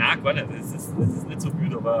 Schwierig. Nein, gar nicht. Das ist nicht so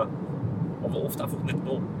müde, aber oft einfach nicht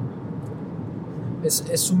da.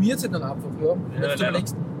 Es summiert sich dann einfach, ja. Wenn du leider.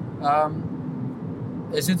 überlegst,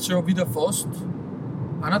 es ist jetzt schon wieder fast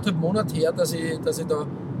 1,5 Monate her, dass ich da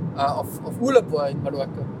auf Urlaub war in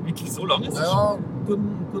Mallorca. Wirklich so lange ist es schon? Naja,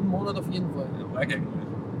 guten Monat auf jeden Fall. Ja, war eigentlich.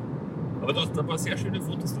 Aber du hast ein paar sehr schöne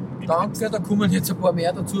Fotos. Danke, da kommen jetzt ein paar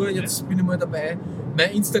mehr dazu. Jetzt bin ich mal dabei.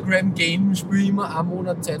 Mein Instagram-Game spiele ich immer einen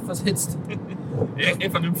Monat Zeit versetzt.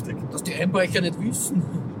 Vernünftig. Dass die Einbrecher nicht wissen.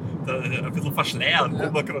 Da, ein bisschen verschleiern, Ja.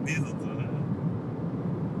 wo man gerade ist. Und so.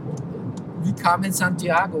 Wie Carmen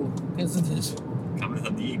Santiago. Kennst du das? Kann man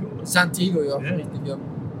San Diego. San Diego, ja, Ja. richtig, ja.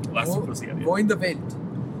 War eine super Serie. Wo in der Welt?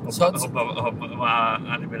 Das hat es War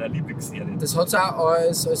eine meiner Lieblingsserien. auch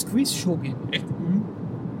als Quiz-Show gegeben. Echt? Mhm.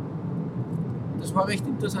 Das war recht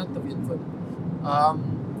interessant auf jeden Fall. Aber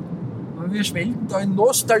wir schwelgen da in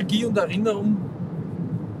Nostalgie und Erinnerung.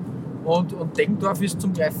 Und Deggendorf ist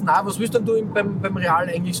zum Greifen nah. Was willst denn du beim Real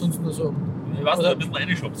eigentlich sonst nur so? Ich weiß nicht, Oder ein bisschen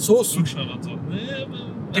reingeschoben. Soßen. Durchschauen und so.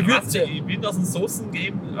 Gewürze. Ich bin aus dem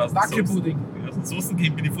Soßen-Game. Wackelpudding. Aus dem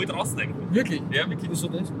Soßen-Game bin ich voll draußen eigentlich. Wirklich? Ja, wirklich. Wieso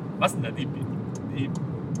das? Weiß nicht,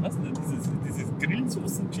 weiß nicht, dieses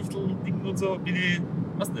Grillsoßen-Geschichtel-Ding und so,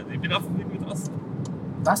 weiß nicht, ich bin einfach irgendwie draußen.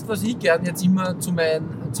 Weißt du, was ich gern jetzt immer zu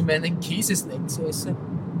meinen Käsesnacks esse?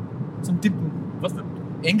 Zum Tippen. Was denn?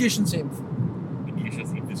 Englischen Senf. Englischer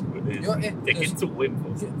Senf ist gut. Ja, Der das- geht zu allem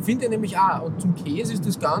was. Finde ich nämlich auch. Und zum Käse ist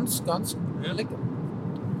das ganz, ganz Ja. lecker.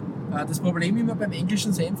 Das Problem immer beim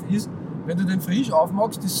englischen Senf ist, wenn du den frisch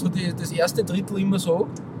aufmachst, ist so das erste Drittel immer so,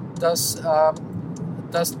 dass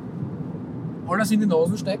alles in die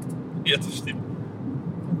Nase steigt. Ja, das stimmt.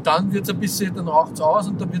 Und dann wird es ein bisschen, dann raucht es aus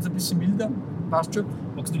und dann wird es ein bisschen milder. Passt schon.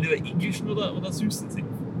 Magst du lieber englischen oder süßen Senf?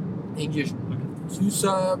 Englisch.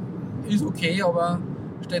 Süßer ist okay, aber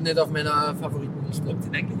steht nicht auf meiner Favoritenliste. Ich mag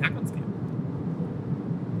den eigentlich auch ganz gerne.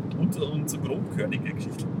 Und so grobkörnige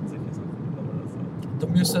Geschichten und solche Sachen. Aber Da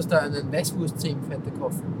müsstest du einen Weißwurst-Senf heute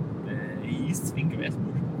kaufen. ich isst zwingend Weißwurst.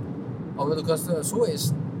 Aber du kannst so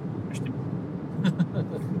essen. Stimmt.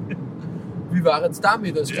 Wie war jetzt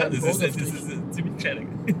damit? Das Ja, kein das Brot ist auf dich. ziemlich gescheit.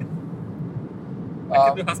 Ähm,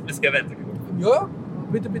 Du hast mir sehr weitergeholfen. Ja,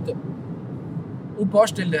 bitte, bitte. Und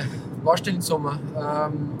Baustellensommer.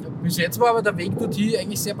 Bis jetzt war aber der Weg dorthin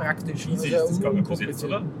eigentlich sehr praktisch. Easy Also ist das gegangen bis jetzt,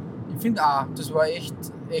 unkompliziert. oder? Ich finde auch, das war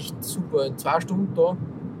echt super. In 2 Stunden da.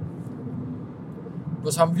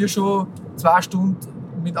 Was haben wir schon 2 Stunden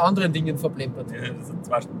mit anderen Dingen verplempert? Ja, das sind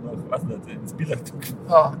 2 Stunden noch, weiß nicht, ins Billard.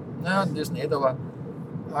 Ah, naja, das nicht, aber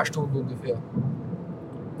 1 Stunde ungefähr.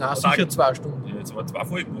 Nein, sicher 2 Stunden. Ja, jetzt waren 2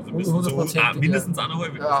 Folgen, also müssen so 100%, mindestens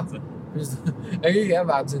 1,5 Ja. gewesen sein. Das ist eigentlich eher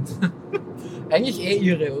Wahnsinn. Eigentlich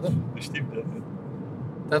irre, oder? Das stimmt. Ja.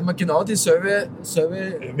 Da hat man genau dieselbe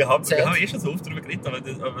Wir haben Zeit. schon so oft darüber geredet, aber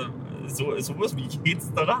sowas wie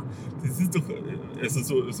jetzt da, das ist doch,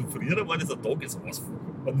 also so früher war das ein Tagesausflug,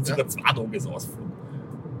 war nicht sogar 2 Tagesausflug.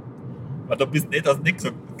 Weil da bist du nicht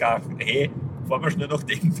gesagt, hey, fahren wir schnell nach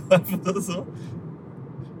Deggendorf oder so.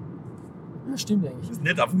 Ja, stimmt Du eigentlich. bist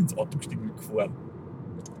nicht einfach ins Auto gestiegen und gefahren.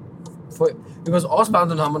 Voll. Über das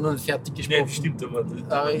Auswandern haben wir noch nicht fertig Nein, gesprochen. das stimmt, aber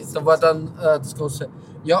Da war dann das Große.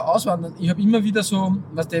 Ja, Auswandern. Ich habe immer wieder so,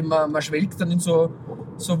 weißt du, man schwelgt dann in so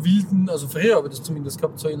wilden, also früher habe ich das zumindest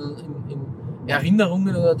gehabt, so in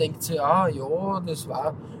Erinnerungen oder denkt sich, ja, das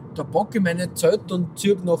war der Bock in meine Zelt und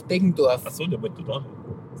zieht nach Deggendorf. Achso, der wollte da noch.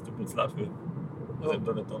 Das tut mir jetzt leid für. Also, ich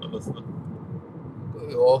da nicht da lassen. Ne?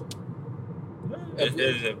 Ja,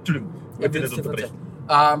 Entschuldigung, ich wollte dich nicht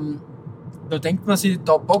unterbrechen. Da denkt man sich,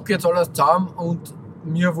 da pack jetzt alles zusammen und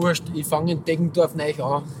mir wurscht, ich fange in Deggendorf neu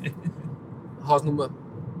an. Hausnummer.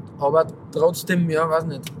 Aber trotzdem, ja, weiß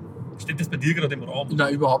nicht. Steht das bei dir gerade im Raum?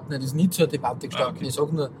 Nein, überhaupt nicht. Ist nie zur Debatte gestanden. okay. Ich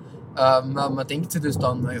sage nur, man denkt sich das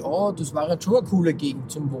dann, ja, das war jetzt schon eine coole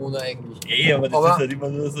Gegend zum Wohnen eigentlich. Aber das Aber ist halt immer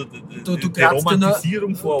nur so du die kratzt ja nur-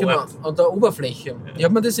 Romantisierung vor Genau, Ort. an der Oberfläche. Ich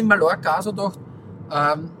habe mir das in Mallorca auch so gedacht,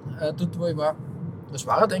 dort wo ich war, das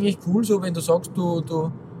war halt eigentlich cool so, wenn du sagst, du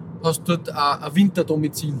hast dort ein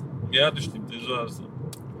Winterdomizil. Ja, das stimmt. Das war so.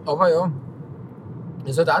 Aber ja,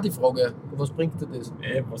 ist halt auch die Frage, was bringt dir das?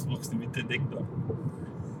 Was machst du mit den Dingen da?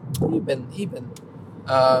 Eben.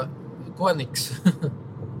 Gar nichts.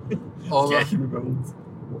 aber, Gleich wie bei uns.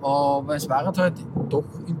 aber es war halt doch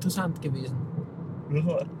interessant gewesen.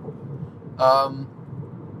 Ja.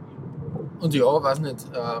 Und ja, weiß nicht,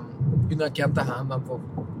 bin auch gern daheim einfach.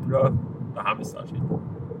 Ja, daheim ist es auch schön.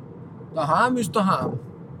 Daheim ist daheim.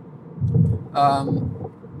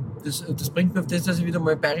 Das bringt mich auf das, dass ich wieder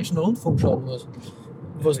mal den Bayerischen Rundfunk schauen muss.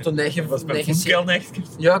 Was da Was beim Fußball nicht gibt.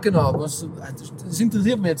 Ja, genau. Das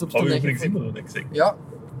interessiert mich jetzt, ob es da Habe ich neue übrigens immer noch nicht gesehen. Ja.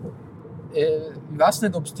 Ich weiß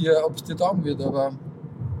nicht, ob es dir taugen wird, aber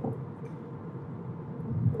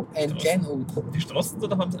ein Kleinod. Die Straßen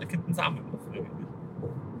da haben sie könnten sie auch machen.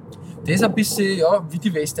 Das ist ein bisschen, ja, wie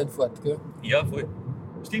die Westeinfahrt, gell? Ja, voll.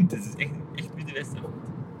 Stimmt, das ist echt wie die Western.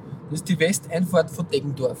 Das ist die Westeinfahrt von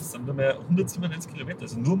Deggendorf. Das sind nur mehr 197 Kilometer,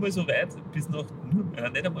 also nur mal so weit bis nach,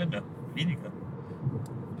 nicht einmal mehr, weniger.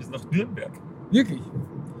 Bis nach Nürnberg. Wirklich?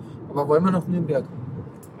 Aber wollen wir nach Nürnberg?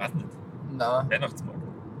 Weiß nicht. Nein, Weihnachtsmarkt.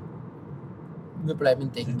 wir bleiben in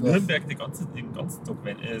In Deggendorf. Nürnberg den ganzen Tag,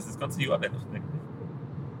 das ganze Jahr Weihnachten eigentlich.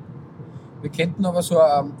 Wir könnten aber so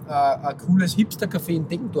ein cooles Hipster-Café in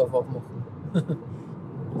Deggendorf aufmachen.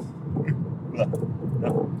 Ja,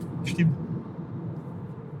 stimmt.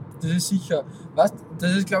 Das ist sicher. Weißt,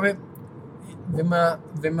 das ist, glaube ich, wenn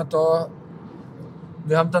wir da.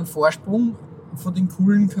 Wir haben dann Vorsprung von den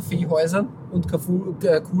coolen Kaffeehäusern und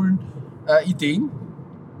coolen Ideen.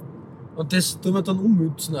 Und das tun wir dann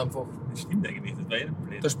ummützen einfach. Das stimmt eigentlich, das war ja nicht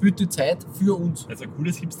blöd. Da spielt die Zeit für uns. Also ein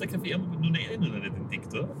cooles Hipster-Café haben wir noch nicht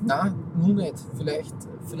entdeckt, oder? Nein, nun nicht.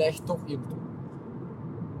 Vielleicht doch irgendwo.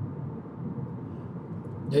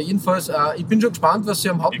 Ja, jedenfalls, ich bin schon gespannt, was sie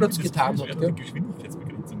am Hauptplatz getan hat. Die Gell?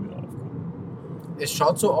 Geschwindigkeitsbegrenzung wieder aufgehoben. Es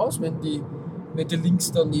schaut so aus, wenn die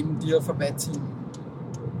links da neben dir vorbeiziehen.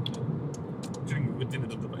 Entschuldigung, ich wollte dich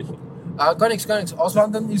nicht unterbrechen. Gar nichts.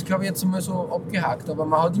 Auswandern ist, glaube ich, jetzt einmal so abgehakt. Aber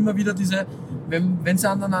man hat immer wieder diese, wenn es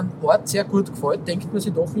einem an Ort sehr gut gefällt, denkt man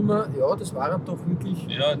sich doch immer, ja, das war doch wirklich,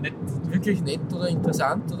 Ja, nicht. wirklich nett oder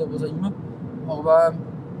interessant oder was auch immer. Aber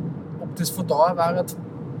ob das von Dauer war,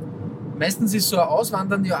 meistens ist so ein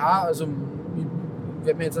Auswandern ja auch, also ich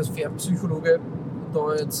werde mir jetzt als Fernpsychologe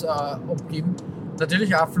da jetzt abgeben,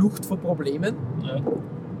 natürlich auch Flucht vor Problemen. Ja.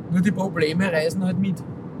 Nur die Probleme reisen halt mit.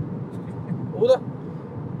 Oder?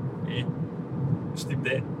 Stimmt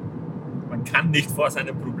Man kann nicht vor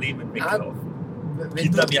seinen Problemen weglaufen.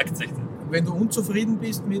 Kinder merkt sich das. Wenn du unzufrieden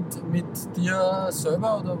bist mit dir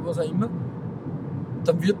selber oder was auch immer,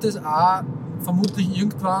 dann wird das auch vermutlich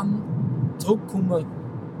irgendwann zurückkommen.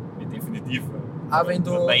 Definitiv. Auch wenn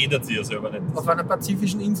du Man ändert sich ja selber nicht. auf einer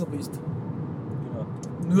pazifischen Insel bist.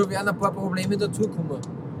 Genau. Nur werden ein paar Probleme dazukommen.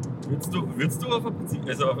 Würdest du auf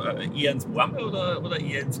eher ins Warme oder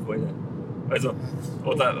eher ins Kalte? Also,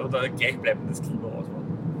 oder gleichbleibendes Klima auswandern?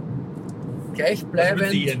 Gleichbleibend.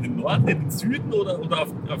 Also eher in den Norden, in den Süden oder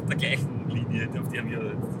auf der gleichen Linie, auf der wir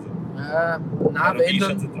jetzt Nein,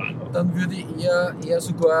 wenn dann würde ich eher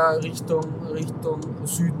sogar Richtung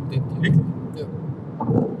Süden tendieren. Wirklich? Ja.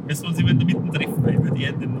 Müssen wir uns immer in der Mitte treffen, weil ich würde eher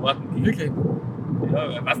in den Norden gehen. Wirklich? Ja,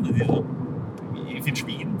 ich weiß nicht, ich finde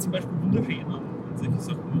Schweden zum Beispiel wunderschön und solche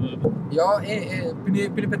Sachen. Ja, bin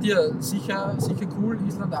ich bei dir. Sicher cool,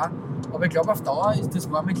 Island auch. Aber ich glaube, auf Dauer ist das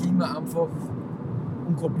warme Klima einfach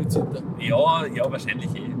unkomplizierter. Ja, wahrscheinlich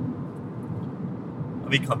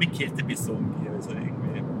Aber ich kann mit Kälte besser umgehen. Also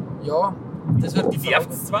irgendwie. Ja, das wird Die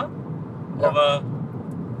nervt es zwar, Ja. aber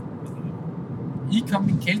Ich kann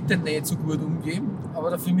mit Kälte nicht so gut umgehen, aber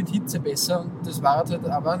dafür mit Hitze besser. Und das war halt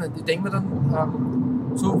aber nicht. Ich denke mir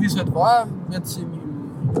dann, so wie es halt war, jetzt im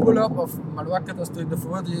Urlaub auf Mallorca, dass du in der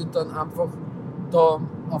Früh dich dann einfach da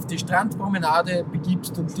auf die Strandpromenade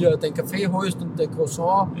begibst und dir deinen Kaffee holst und dein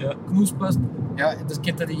Croissant ja. knusperst. Ja, das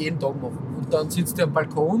geht halt jeden Tag machen. Und dann sitzt du am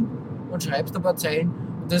Balkon und schreibst ein paar Zeilen.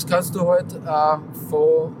 Und das kannst du halt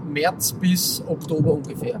von März bis Oktober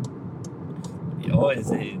ungefähr. Ja, ist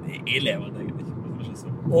leibend eigentlich, muss man schon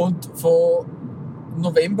sagen. Und von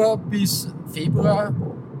November bis Februar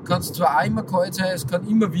kann es zwar auch immer kalt sein, es kann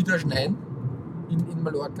immer wieder schneien in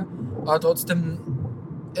Mallorca, aber trotzdem,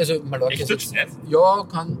 also Mallorca Echt, ist das schneit? ja,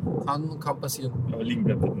 kann passieren. Aber liegen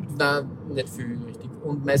bleibt nicht. Nein, nicht viel, richtig.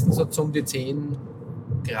 Und meistens hat es um die 10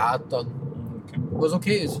 Grad dann, Okay. was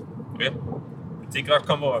okay ist. Okay. Mit 10 Grad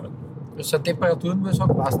kann man arbeiten. Das sind Temperaturen, wo ich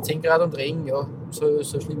sage, passt, 10 Grad und Regen, ja, so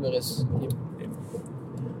Schlimmeres geben.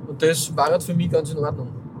 Und das war halt für mich ganz in Ordnung.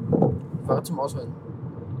 War halt zum Aushalten.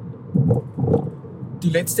 Die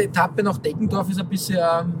letzte Etappe nach Deggendorf ist ein bisschen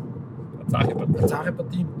eine zahre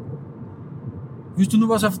Partie. Willst du noch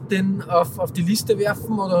was auf die Liste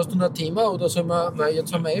werfen oder hast du noch ein Thema? Oder soll wir, weil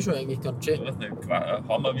jetzt haben wir schon eigentlich ganz schön. Ich weiß nicht,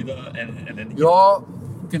 haben wir wieder einen Ja,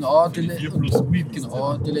 genau, die 4+Ui-Liste.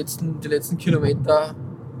 genau, die letzten Kilometer.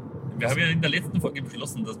 Wir haben ja in der letzten Folge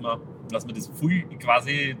beschlossen, dass wir das Hui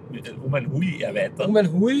quasi um ein Hui erweitern. Um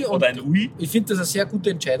ein Hui und Oder ein Ui. ich finde das eine sehr gute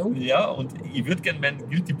Entscheidung. Ja, und ich würde gerne meinen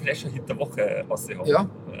Guilty Pleasure Hit der Woche raushauen. Ja.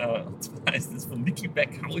 Und zwar ist das von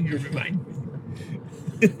Nickelback, How You Remind Me.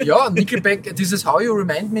 Ja, Nickelback, dieses How You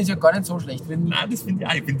Remind Me ist ja gar nicht so schlecht. Nein, das finde ich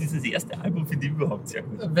auch. Ich finde dieses erste Album finde ich überhaupt sehr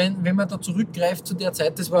gut. Wenn man da zurückgreift zu der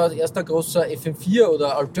Zeit, das war das erste großer FM4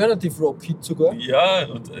 oder Alternative Rock Hit sogar. Ja,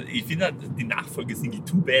 und ich finde halt die Nachfolgesingle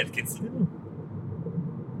Too Bad, kennst du den?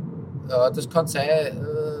 Ja, das kann sein.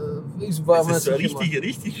 War Das mal ist so eine sicher mal.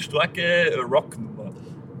 richtig starke Rocknummer.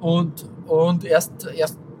 Und erst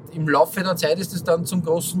im Laufe der Zeit ist es dann zum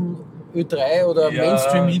großen Ö3 oder Ja,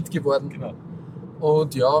 Mainstream-Hit geworden. Genau.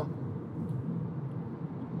 Und ja,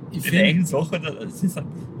 ich Die finde, eigenen Sachen, das ist halt,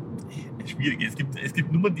 schwierig. Es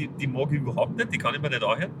gibt Nummern, die mag ich überhaupt nicht, die kann ich mir nicht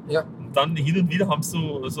anhören. Ja. Und dann hin und wieder haben sie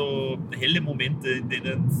so helle Momente, in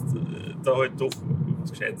denen da halt doch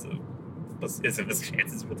was Gescheites, was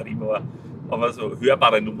Gescheites ist übertrieben, aber so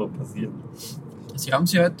hörbare Nummern passieren. Sie haben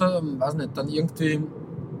sich halt da, weiß nicht, dann irgendwie,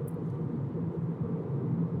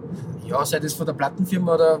 ja, sei das von der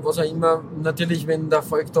Plattenfirma oder was auch immer, natürlich, wenn der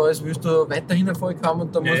Erfolg da ist, willst du weiterhin Erfolg haben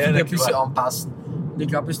und da musst du dir ein bisschen anpassen. Und ich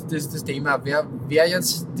glaube, das ist das Thema. Wer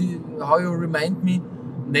jetzt die How You Remind Me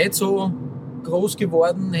nicht so groß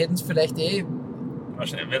geworden, hätten es vielleicht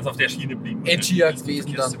Wahrscheinlich werden sie auf der Schiene blieben. edgier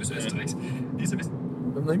gewesen dann. Sowieso Österreichs. Die ist ein bisschen.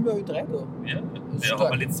 Wir haben noch immer Ö3 da. Ja, ist ja, stark.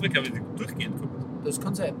 haben wir letztes Mal, glaube ich, durchgehend gehabt. Das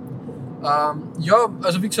kann sein. Ja,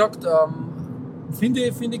 also wie gesagt, finde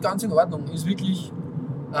ich ganz in Ordnung. Ist wirklich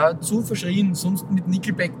zu verschrien. Sonst mit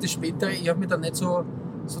Nickelback das spätere, ich habe mich da nicht so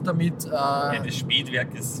damit. Ja, das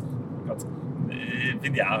Spätwerk ist ganz gut.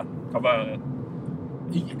 Finde ich auch. Kann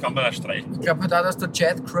man auch streichen. Ich glaube halt auch, dass der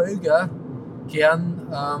Chad Kroeger gern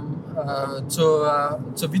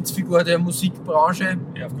zur Witzfigur der Musikbranche,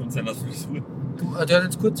 Ja, aufgrund seiner Frisur. der hat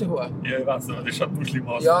jetzt kurze Haare. Ja, ich weiß, aber das schaut nur schlimm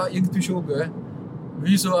aus. Ja, irgendwie schon, gell?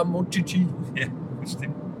 Wie so ein Mochichi. Ja, das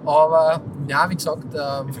stimmt. Aber, ja, wie gesagt,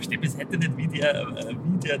 Ich verstehe bis heute nicht, wie der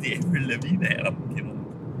die Avril Lavigne heiraten können.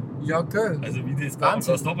 ja, gell. Also wie das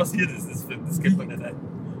Wahnsinn. was da passiert ist, das geht mir nicht ein.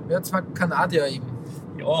 Ja, zwar Kanadier eben,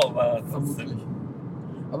 Ja, aber vermutlich.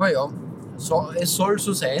 Aber ja, es soll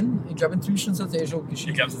so sein. Ich glaube, inzwischen sind es schon ich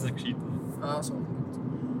geschickt. glaube, es ist ein Geschichte. So.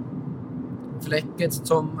 Vielleicht geht es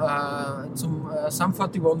zum Sum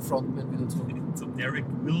 41 Frontman wieder zurück. Zum Derek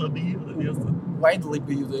Willoughby oder wie heißt der? Widely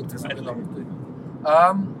Be oder irgendwas so Widely.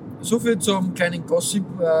 genannt. So viel zum kleinen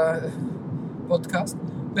Gossip-Podcast.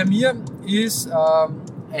 Bei mir ist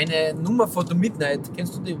eine Nummer von The Midnight.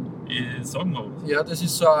 Kennst du die? Sagen wir was. Ja, das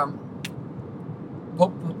ist so eine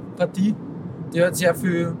Pop-Partie, die halt sehr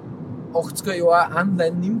viel 80er Jahre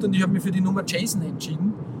Anleihen nimmt und ich habe mich für die Nummer Jason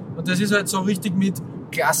entschieden. Und das ist halt so richtig mit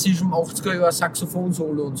klassischem 80er Jahre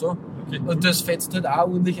Saxophon-Solo und so. Okay. Und das fetzt halt auch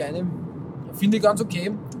ordentlich ein. Finde ich ganz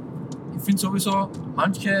okay. Ich finde sowieso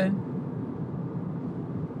manche,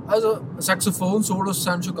 also Saxophon-Solos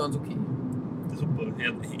sind schon ganz okay. Super.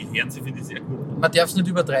 Hören Sie, finde ich sehr gut. Man darf es nicht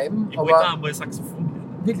übertreiben, Ich wollte auch aber einmal Saxophon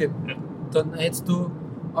lernen. wirklich, Ja. dann hättest du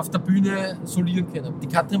auf der Bühne solieren können. Die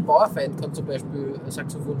Katrin Bauerfeind kann zum Beispiel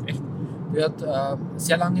Saxophon spielen. Echt? Die hat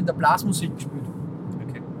sehr lange in der Blasmusik gespielt.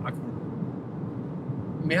 Okay, ah, cool.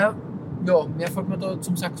 Mehr fällt mir da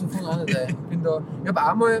zum Saxophon auch nicht ein. Ich habe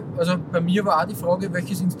einmal, also bei mir war auch die Frage,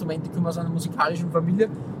 welches Instrument, ich komme aus einer musikalischen Familie,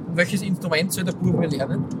 und welches Instrument soll der Bub mir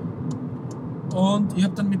lernen? Und ich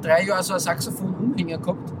habe dann mit 3 Jahren so einen Saxophon-Umhänger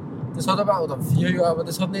gehabt. Das hat aber, oder 4 Jahre, aber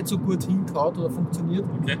das hat nicht so gut hingehauen oder funktioniert.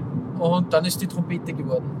 Okay. Und dann ist die Trompete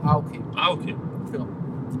geworden. Okay. Ah, okay. Genau.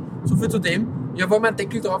 So viel zu dem. Ja, wollen wir einen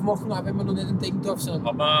Deckel drauf machen, auch wenn wir noch nicht in Deggendorf sind.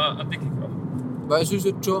 Haben wir einen Deckel drauf. Weil es ist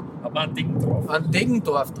jetzt schon Haben wir ein Ding drauf. ein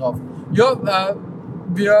Deggendorf drauf. Ja,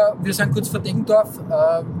 wir sind kurz vor Deggendorf.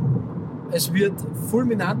 Es wird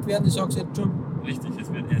fulminant werden, ich sage es jetzt schon. Richtig,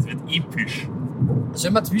 es wird episch.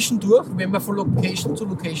 Sollen wir zwischendurch, wenn wir von Location zu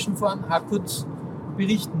Location fahren, auch kurz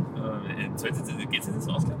berichten? Geht es jetzt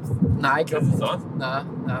aus, glaubst du? Nein, ich glaube Geht's nicht. jetzt aus? Nein.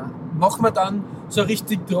 Machen wir dann so einen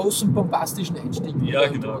richtig großen, bombastischen Einstieg. Ja,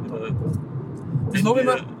 genau. Das noch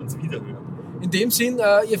immer. Uns wiederhören. In dem Sinn,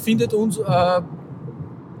 ihr findet uns, du hast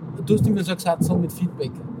immer so gesagt, so mit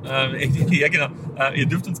Feedback. Ja, genau. Ihr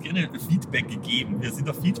dürft uns gerne Feedback geben. Wir sind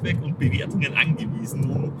auf Feedback und Bewertungen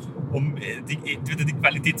angewiesen, um entweder die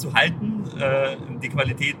Qualität zu halten, die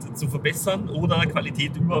Qualität zu verbessern oder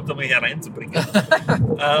Qualität überhaupt einmal hereinzubringen.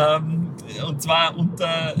 Und zwar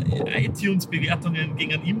unter iTunes-Bewertungen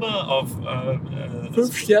gingen immer auf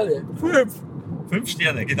 5 Sterne. 5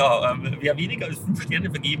 Sterne, genau. Wer weniger als 5 Sterne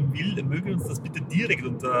vergeben will, möge uns das bitte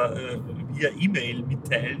direkt via E-Mail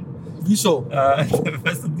mitteilen. Wieso? Weil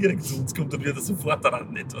es dann direkt zu uns kommt und wir da sofort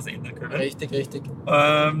daran etwas ändern können. Richtig.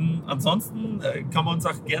 Ansonsten kann man uns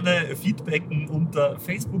auch gerne feedbacken unter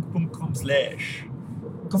facebook.com/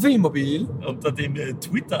 Koffeinmobil. unter dem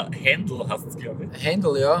Twitter-Handle hast du es, glaube ich.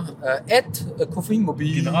 Handle, ja.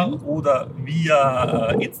 @Koffeinmobil. Genau. Oder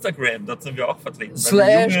via Instagram, da sind wir auch vertreten. / Junge,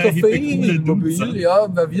 hippe, coole Koffeinmobil, Nutzer ja,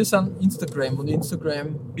 weil wir sind Instagram und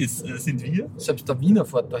Instagram, sind wir. selbst der Wiener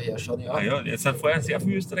fährt daher schon, ja. Ah ja, jetzt sind vorher sehr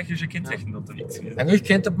viele österreichische Kennzeichen unterwegs gewesen. Eigentlich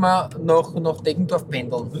könnte man nach Deggendorf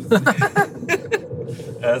pendeln. Sind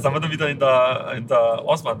wir dann wieder in der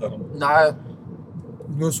Auswanderung. Nein,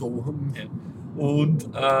 nur so. Ja. Und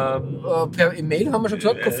Per E-Mail haben wir schon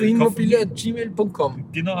gesagt, koffeinmobil@gmail.com.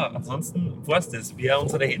 genau, ansonsten war's das. Wer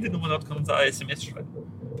unsere Handynummer hat, kann uns auch eine SMS schreiben.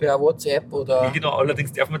 per WhatsApp oder, Genau,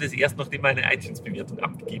 allerdings darf man das erst, nachdem man eine iTunes-Bewertung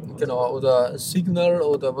abgegeben hat. genau, oder Signal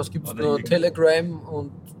oder was gibt es Oder noch? irgend- Telegram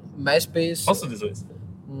und MySpace. Hast du das alles?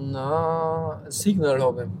 Na, Signal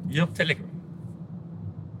habe ich. Ich habe Telegram.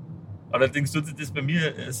 Allerdings tut sich das bei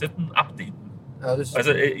mir selten updaten. Ja, das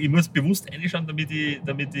Also ich muss bewusst reinschauen, damit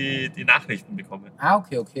ich die Nachrichten bekomme.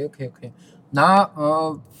 okay.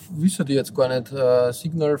 Na, wissen die jetzt gar nicht.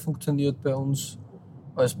 Signal funktioniert bei uns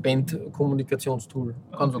als Band-Kommunikationstool.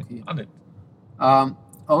 Ganz okay. Auch nicht.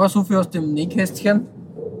 Aber so viel aus dem Nähkästchen.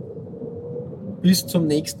 Bis zum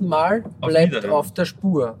nächsten Mal. Auf Bleibt Wiederhören. auf der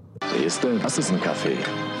Spur. Siehst du, das ist ein Kaffee.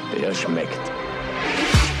 Der schmeckt.